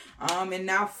been. And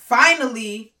now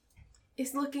finally,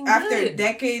 it's looking after good.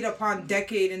 Decade upon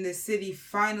decade in this city,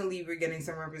 finally we're getting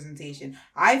some representation.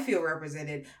 I feel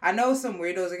represented. I know some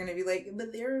weirdos are going to be like,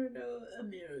 but there are no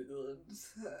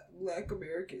Americans, Black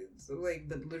Americans. So, like,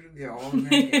 but literally they're all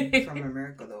American from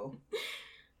America, though.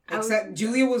 Except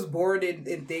Julia was born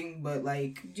in thing, but,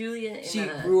 like, Julia and she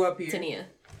grew up here. Tania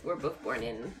were both born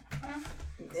in...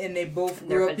 And they both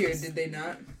grew up here, did they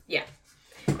not? Yeah.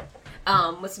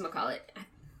 Whatchamacallit?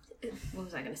 What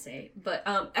was I going to say? But,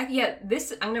 yeah,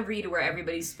 this, I'm going to read where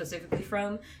everybody's specifically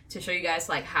from to show you guys,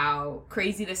 like, how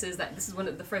crazy this is, that this is one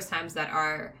of the first times that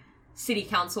our city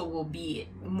council will be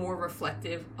more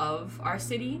reflective of our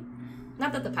city.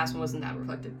 Not that the past one wasn't that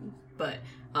reflective, but,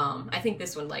 I think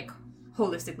this one, like,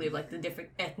 holistically, of, like, the different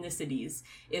ethnicities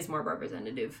is more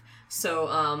representative.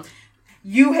 So,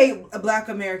 you hate Black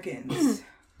Americans.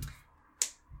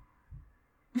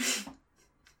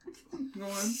 Go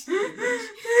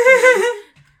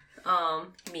on.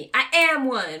 Me. I am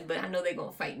one, but I know they're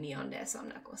gonna fight me on that, so I'm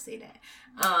not gonna say that.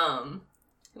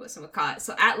 What's some call it?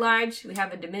 So at large, we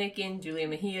have a Dominican, Julia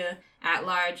Mejia. At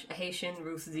large, a Haitian,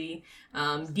 Ruth Z.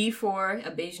 D4,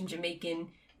 a Bayesian Jamaican.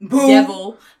 Boom.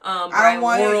 Devil. I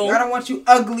don't want you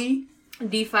ugly.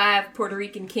 D5, Puerto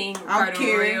Rican King, Ricardo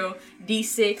Arroyo.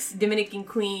 D6, Dominican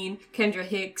Queen, Kendra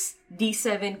Hicks.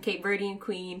 D7, Cape Verdean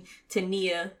Queen,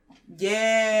 Tania.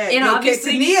 Yeah. And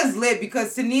obviously, Tania's lit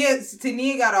because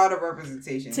Tania got all the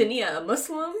representation. Tania, a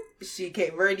Muslim. She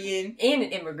Cape Verdean. And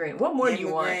an immigrant. What more do you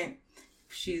want?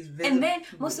 She's visible. And then,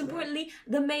 most importantly,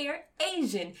 the mayor,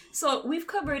 Asian. So we've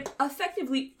covered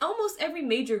effectively almost every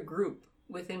major group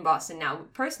within Boston now.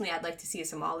 Personally, I'd like to see a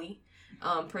Somali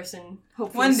person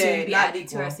hopefully one day soon be added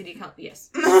to our city council. Yes.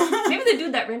 Maybe the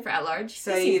dude that ran for at-large.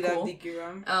 Saeed cool.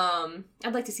 Abdikiram.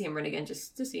 I'd like to see him run again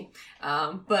just to see.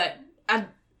 But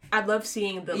I'd love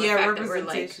seeing the fact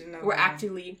that we're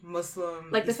actively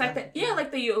Muslim, like the fact that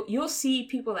like you'll see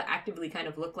people that actively kind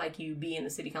of look like you be in the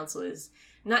city council is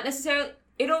not necessarily.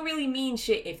 It don't really mean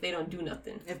shit if they don't do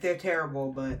nothing. If they're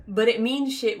terrible, but it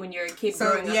means shit when you're a kid.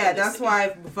 So growing up yeah, that's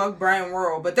why fuck Brian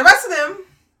Worrell. But the rest of them,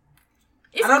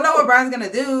 I don't know what Brian's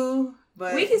gonna do.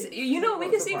 But we can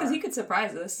see because he could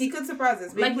surprise us. He could surprise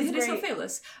us. Like he did so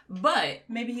fearless, but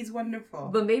maybe he's wonderful.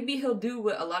 But maybe he'll do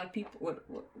what a lot of people what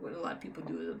a lot of people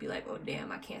do is they'll be like, oh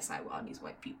damn, I can't side with all these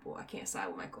white people. I can't side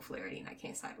with Michael Flaherty, and I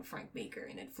can't side with Frank Baker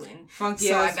and Ed Flynn.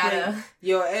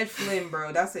 Ed Flynn,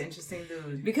 bro. That's an interesting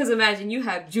dude. Because imagine you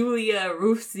have Julia,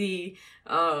 Ruthsy,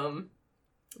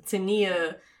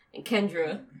 Tania, and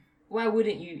Kendra. Why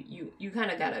wouldn't you kind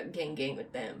of gotta gang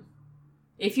with them?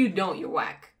 If you don't, you're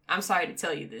whack. I'm sorry to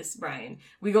tell you this, Brian.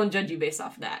 We're going to judge you based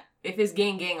off of that. If it's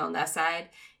gang on that side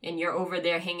and you're over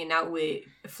there hanging out with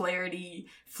Flaherty,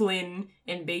 Flynn,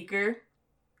 and Baker,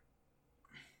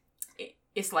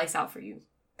 it's lights out for you.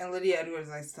 And Lydia Edwards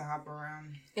likes to hop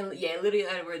around. And yeah, Lydia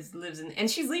Edwards lives in... And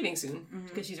she's leaving soon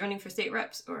because she's running for state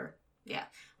reps or,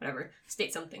 whatever,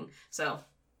 state something. So,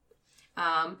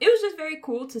 it was just very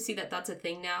cool to see that that's a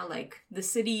thing now. Like, the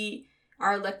city...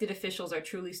 Our elected officials are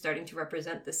truly starting to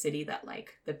represent the city, that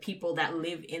like the people that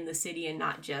live in the city and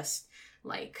not just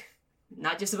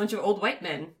a bunch of old white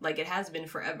men like it has been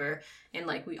forever. And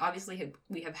like we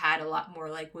have had a lot more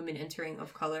like women entering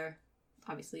of color,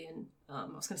 obviously. And I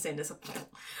was going to say this,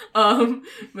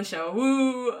 Michelle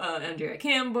Wu, Andrea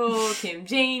Campbell, Kim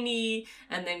Janey,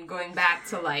 and then going back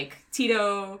to like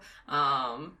Tito,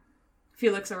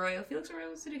 Felix Arroyo,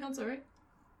 city council, right?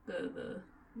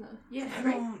 No. Yeah,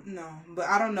 right.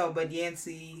 I don't know, but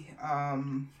Yancey, all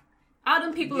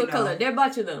them people of color, there are a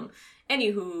bunch of them.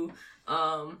 Anywho,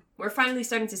 we're finally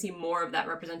starting to see more of that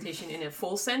representation in a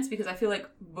full sense, because I feel like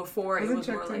before it was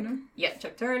more like,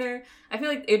 Chuck Turner. I feel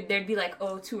like there'd be like,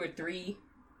 2 or 3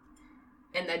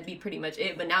 and that'd be pretty much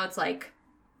it. But now it's like,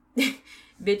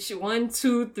 bitch, 1,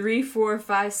 2, 3, 4,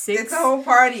 5, 6. It's a whole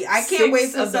party. I can't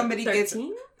wait till somebody 13? gets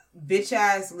bitch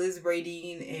ass Liz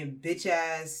Bradeen and bitch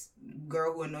ass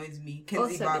girl who annoys me,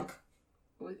 Kenzie Bach.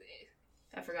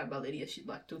 I forgot about Lydia. She's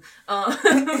black too.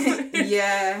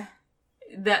 Yeah.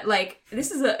 That, like, this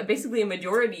is basically a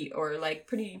majority or, like,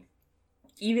 pretty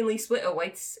evenly split of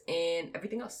whites and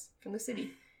everything else from the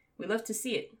city. We love to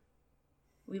see it.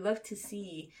 We love to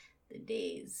see the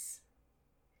days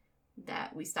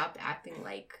that we stopped acting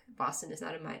like Boston is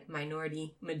not a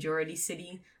minority majority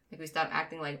city. Like, we stopped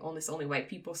acting like only white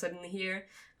people suddenly here.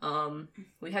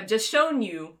 We have just shown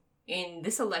you in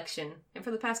this election and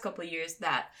for the past couple of years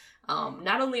that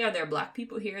not only are there black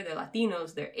people here, they're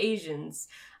Latinos, they're Asians.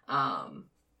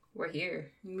 We're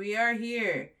here. We are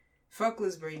here. Fuck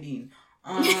Liz Bradeen.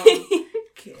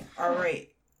 Okay, all right.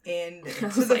 And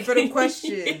for the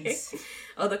questions.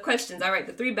 Oh, the questions. All right,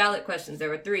 the 3 ballot questions. There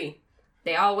were 3.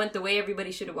 They all went the way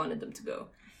everybody should have wanted them to go.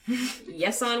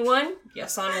 Yes on 1,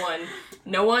 yes on 1.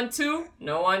 No on 2,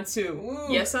 no on 2.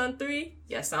 Ooh. Yes on 3,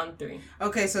 yes on 3.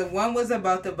 Okay, so 1 was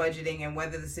about the budgeting and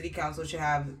whether the city council should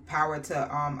have power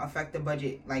to affect the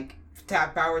budget, like to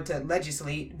have power to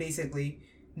legislate, basically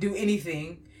do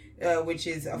anything, which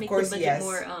is of course the budget yes.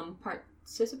 More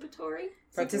participatory.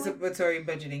 Participatory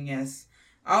budgeting, yes.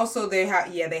 Also, they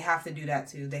have to do that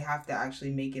too. They have to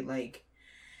actually make it like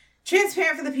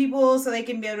transparent for the people so they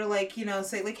can be able to, like, you know,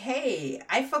 say like, hey,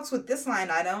 I fucks with this line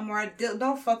item or I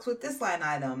don't fucks with this line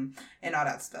item and all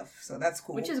that stuff. So that's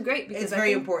cool. Which is great because it's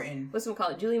very important. What's we call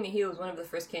it? Julie Mejia was one of the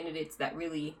first candidates that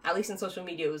really, at least in social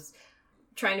media, was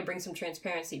trying to bring some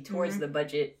transparency towards the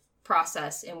budget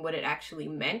process and what it actually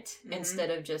meant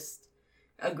instead of just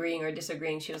agreeing or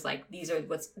disagreeing. She was like,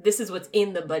 this is what's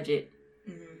in the budget.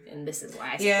 And this is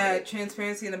why I support it.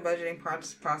 Transparency in the budgeting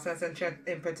process and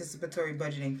participatory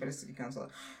budgeting for the city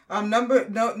council. Number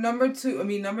 2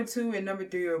 and number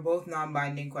 3 are both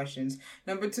non-binding questions.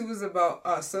 Number 2 is about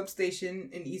a substation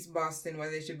in East Boston,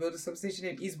 whether they should build a substation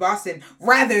in East Boston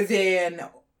rather than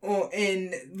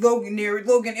in near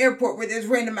Logan Airport where there's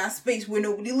random ass space where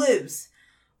nobody lives.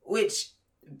 Which,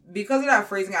 because of that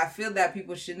phrasing, I feel that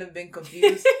people shouldn't have been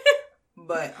confused.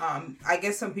 But I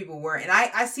guess some people were, and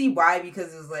I see why,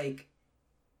 because it's like,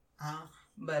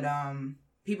 but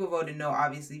people voted no,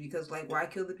 obviously, because like, why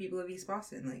kill the people of East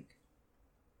Boston? Like,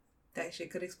 that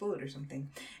shit could explode or something.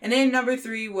 And then number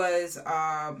 3 was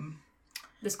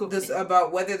the school committee.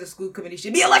 About whether the school committee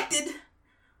should be elected,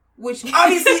 which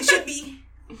obviously it should be.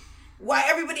 Why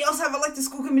everybody else have elected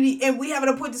school committee and we have an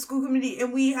appointed school committee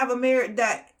and we have a mayor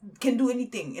that can do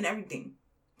anything and everything?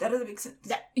 That doesn't make sense.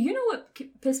 You know what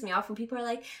pissed me off when people are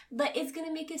like, but it's going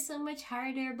to make it so much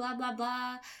harder, blah, blah,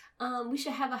 blah. We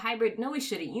should have a hybrid. No, we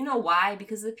shouldn't. You know why?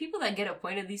 Because the people that get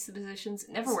appointed these positions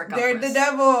never work out for us. They're the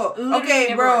devil.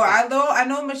 Okay, bro. I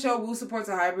know Michelle Wu supports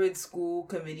a hybrid school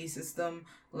committee system,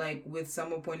 like with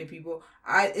some appointed people.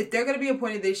 If they're going to be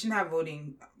appointed, they shouldn't have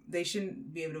voting. They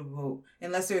shouldn't be able to vote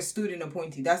unless they're a student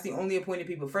appointee. That's the only appointed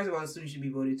people. First of all, the students should be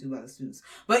voted to by the students.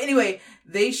 But anyway,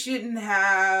 they shouldn't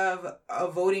have a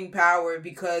voting power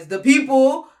because the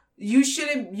people, you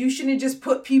shouldn't just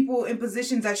put people in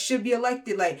positions that should be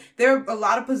elected. Like, there are a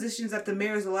lot of positions that the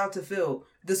mayor is allowed to fill.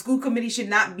 The school committee should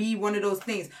not be one of those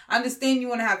things. I understand you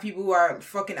want to have people who are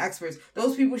fucking experts.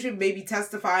 Those people should maybe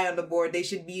testify on the board. They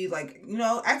should be like, you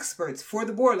know, experts for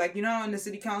the board. Like, you know, in the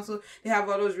city council, they have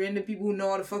all those random people who know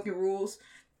all the fucking rules.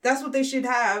 That's what they should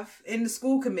have in the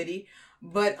school committee.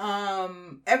 But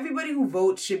everybody who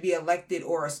votes should be elected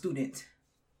or a student.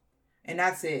 And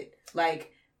that's it.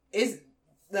 Like, it's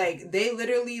like, they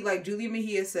literally, like Julia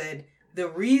Mejia said, the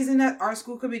reason that our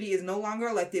school committee is no longer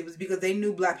elected was because they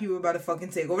knew black people were about to fucking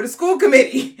take over the school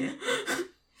committee.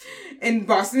 And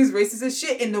Boston is racist as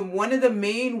shit. And one of the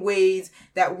main ways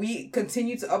that we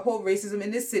continue to uphold racism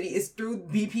in this city is through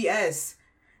BPS.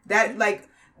 That, like,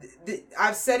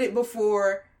 I've said it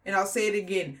before and I'll say it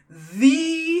again.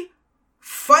 The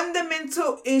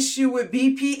fundamental issue with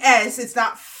BPS, it's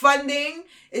not funding,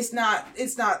 it's not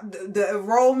the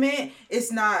enrollment,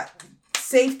 it's not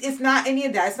safe, it's not any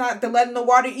of that. It's not the lead in the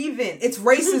water even. It's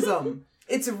racism.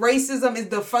 It's racism is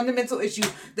the fundamental issue.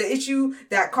 The issue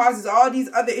that causes all these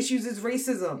other issues is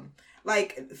racism.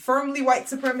 Like, firmly white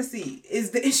supremacy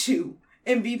is the issue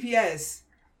in BPS.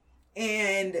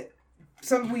 And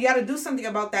we got to do something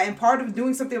about that. And part of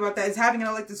doing something about that is having an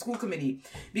elected school committee.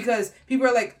 Because people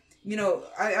are like, you know,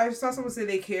 I saw someone say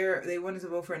they wanted to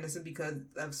vote for innocent because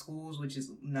of schools, which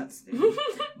is nuts to me.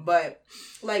 But,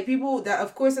 like, people,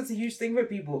 of course, that's a huge thing for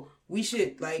people. We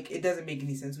should, like, it doesn't make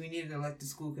any sense. We need an elected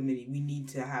school committee. We need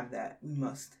to have that. We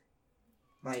must.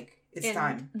 Like, it's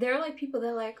time. There are, like, people that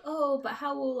are like, oh, but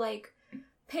how will, like,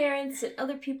 parents and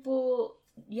other people,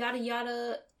 yada,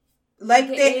 yada, like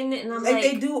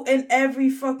they do in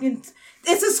every fucking...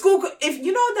 It's a school... If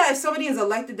you know that if somebody is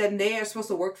elected, then they are supposed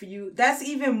to work for you, that's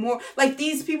even more... Like,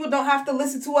 these people don't have to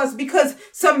listen to us because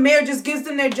some mayor just gives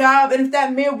them their job, and if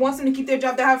that mayor wants them to keep their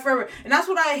job, they have it forever. And that's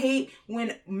what I hate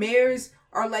when mayors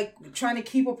are, like, trying to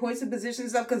keep appointed positions and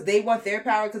stuff because they want their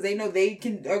power, because they know they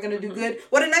are going to do good.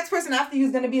 Well, the next person after you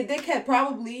is going to be a dickhead,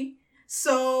 probably.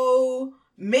 So,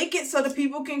 make it so the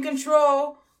people can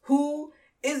control who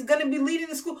is going to be leading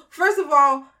the school. First of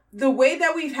all, the way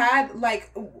that we've had,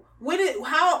 like...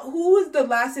 who is the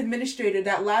last administrator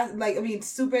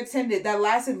superintendent that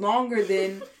lasted longer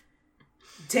than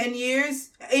 10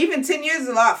 years? Even 10 years is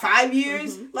a lot. 5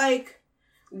 years? Mm-hmm. Like,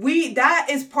 that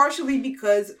is partially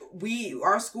because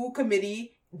our school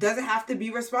committee doesn't have to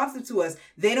be responsive to us.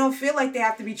 They don't feel like they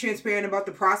have to be transparent about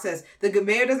the process. The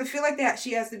mayor doesn't feel like that.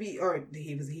 She has to be, or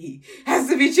he has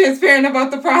to be transparent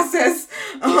about the process.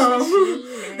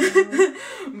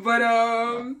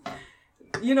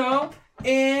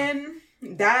 And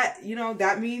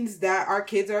that means that our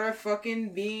kids are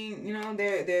fucking being,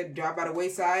 they're dropped by the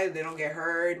wayside. They don't get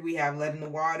heard. We have lead in the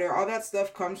water. All that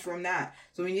stuff comes from that.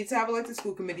 So we need to have elected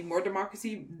school committee, more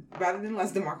democracy rather than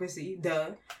less democracy.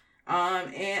 Duh.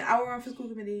 And I will run for school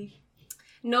committee.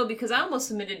 No, because I almost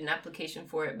submitted an application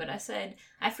for it, but I said,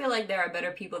 I feel like there are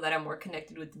better people that are more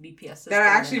connected with the BPS system. That are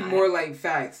actually more like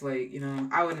facts. Like, I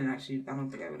don't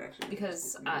think I would actually.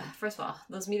 Because, first of all,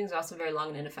 those meetings are also very long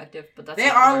and ineffective, but that's... They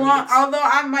are long, although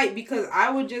I might, because I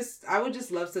would just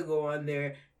love to go on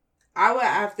there. I would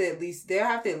have to at least be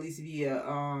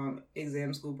a,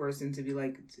 exam school person to be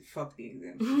like, fuck the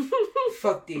exam.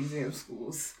 Fuck the exam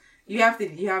schools. You have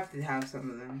to have some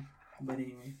of them. But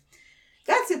anyway.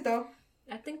 That's it, though.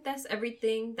 I think that's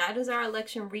everything. That is our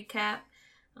election recap.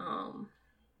 Let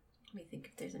me think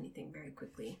if there's anything very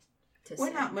quickly to say.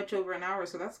 We're not much over an hour,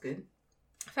 so that's good.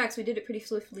 Facts, we did it pretty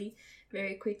swiftly,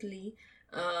 very quickly.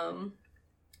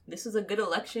 This was a good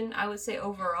election, I would say,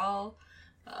 overall.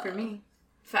 For me.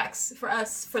 Facts. For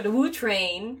us, for the Wu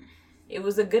Train, it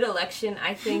was a good election.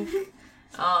 I think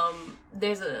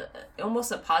there's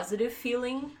almost a positive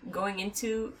feeling going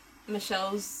into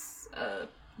Michelle's...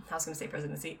 I was going to say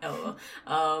presidency. LOL.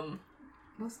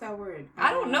 What's that word?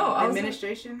 I don't know.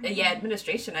 Administration?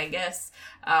 Administration, I guess.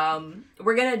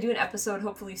 We're going to do an episode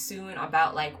hopefully soon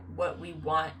about like what we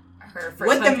want her first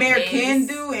 100 days. What the mayor can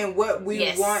do and what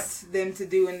we want them to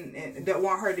do and that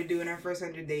want her to do in her first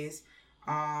 100 days.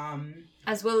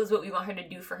 As well as what we want her to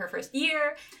do for her first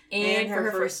year and for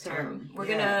her first term. We're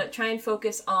going to try and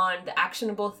focus on the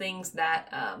actionable things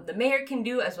that the mayor can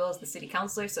do as well as the city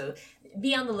councilor. So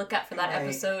be on the lookout for that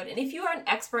episode. And if you are an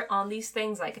expert on these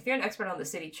things, like if you're an expert on the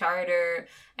city charter,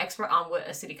 expert on what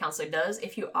a city councilor does,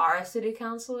 if you are a city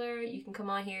councilor, you can come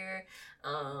on here.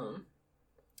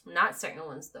 Not certain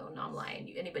ones though. No, I'm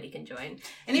lying. Anybody can join.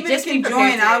 Anybody can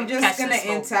join. I'm just going to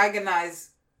antagonize...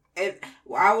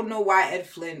 I would know why Ed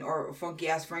Flynn or Funky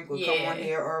Ass Frank would come on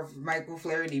here, or Michael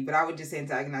Flaherty, but I would just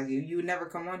antagonize you. You would never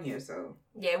come on here, so...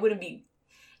 Yeah, it wouldn't be...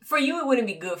 For you, it wouldn't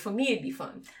be good. For me, it'd be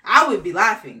fun. I would be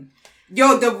laughing.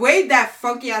 Yo, the way that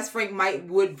Funky Ass Frank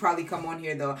would probably come on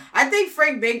here, though. I think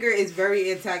Frank Baker is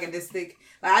very antagonistic.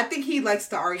 Like, I think he likes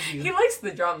to argue. He likes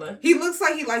the drama. He looks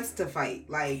like he likes to fight.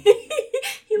 Like...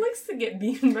 He likes to get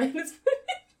beaten by his...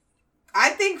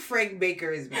 I think Frank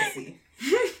Baker is messy.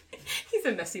 He's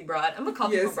a messy broad. I'm gonna call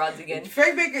people broads again.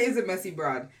 Frank Baker is a messy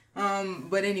broad.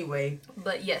 But anyway.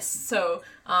 But yes, so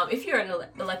if you're an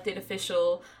elected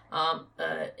official, what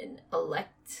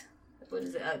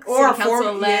is it? Or a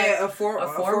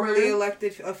formerly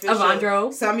elected official.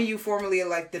 Avandro. Some of you formerly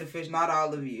elected officials, not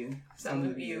all of you. Some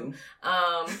of you.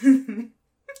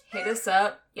 Hit us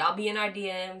up. Y'all be in our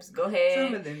DMs. Go ahead.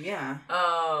 Some of them, yeah.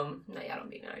 No, y'all don't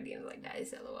be in our DMs like that.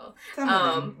 It's LOL. Some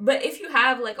of them. But if you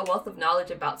have like a wealth of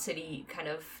knowledge about city kind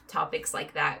of topics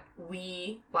like that,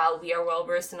 while we are well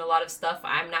versed in a lot of stuff,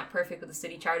 I'm not perfect with the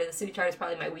city charter. The city charter is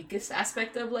probably my weakest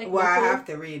aspect of like. Well, local. I have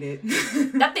to read it.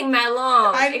 That thing mad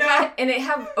long. I know.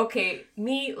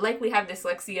 Me likely have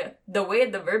dyslexia. The way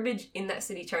the verbiage in that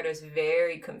city charter is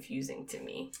very confusing to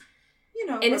me.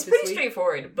 And it's pretty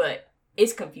straightforward, but.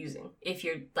 It's confusing. If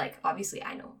you're like, obviously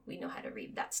we know how to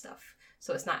read that stuff.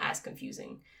 So it's not as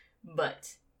confusing.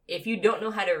 But if you don't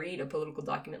know how to read a political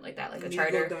document like that, like a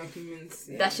charter, documents,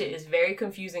 that shit is very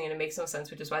confusing and it makes no sense,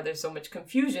 which is why there's so much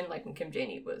confusion. Like when Kim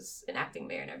Janey was an acting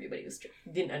mayor and everybody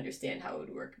didn't understand how it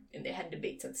would work. And they had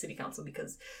debates at the city council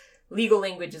because legal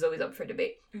language is always up for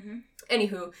debate. Mm-hmm.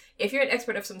 Anywho, if you're an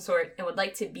expert of some sort and would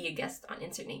like to be a guest on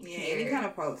Insert Name here, any kind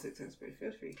of politics expert,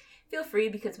 feel free. Feel free,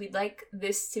 because we'd like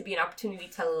this to be an opportunity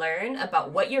to learn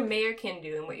about what your mayor can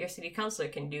do and what your city councilor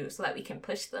can do, so that we can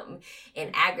push them and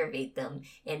aggravate them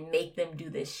and make them do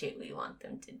this shit we want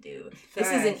them to do. This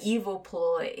is an evil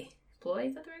ploy. Ploy?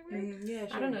 Is that the right word? Yeah,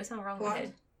 sure. I don't know. It sounds wrong in Plot. my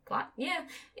head. Plot? Yeah.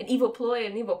 An evil ploy,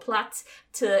 an evil plot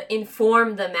to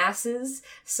inform the masses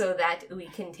so that we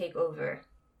can take over.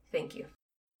 Thank you.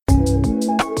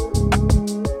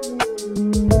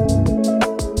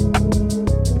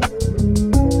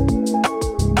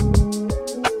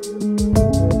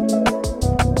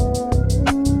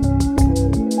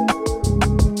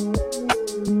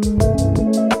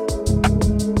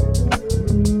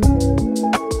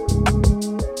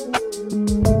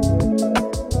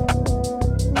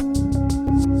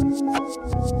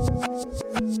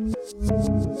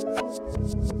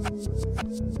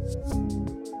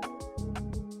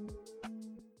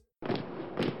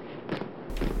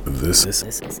 This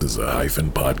is a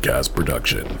Hyphen Podcast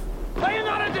production. Are you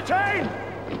not entertained?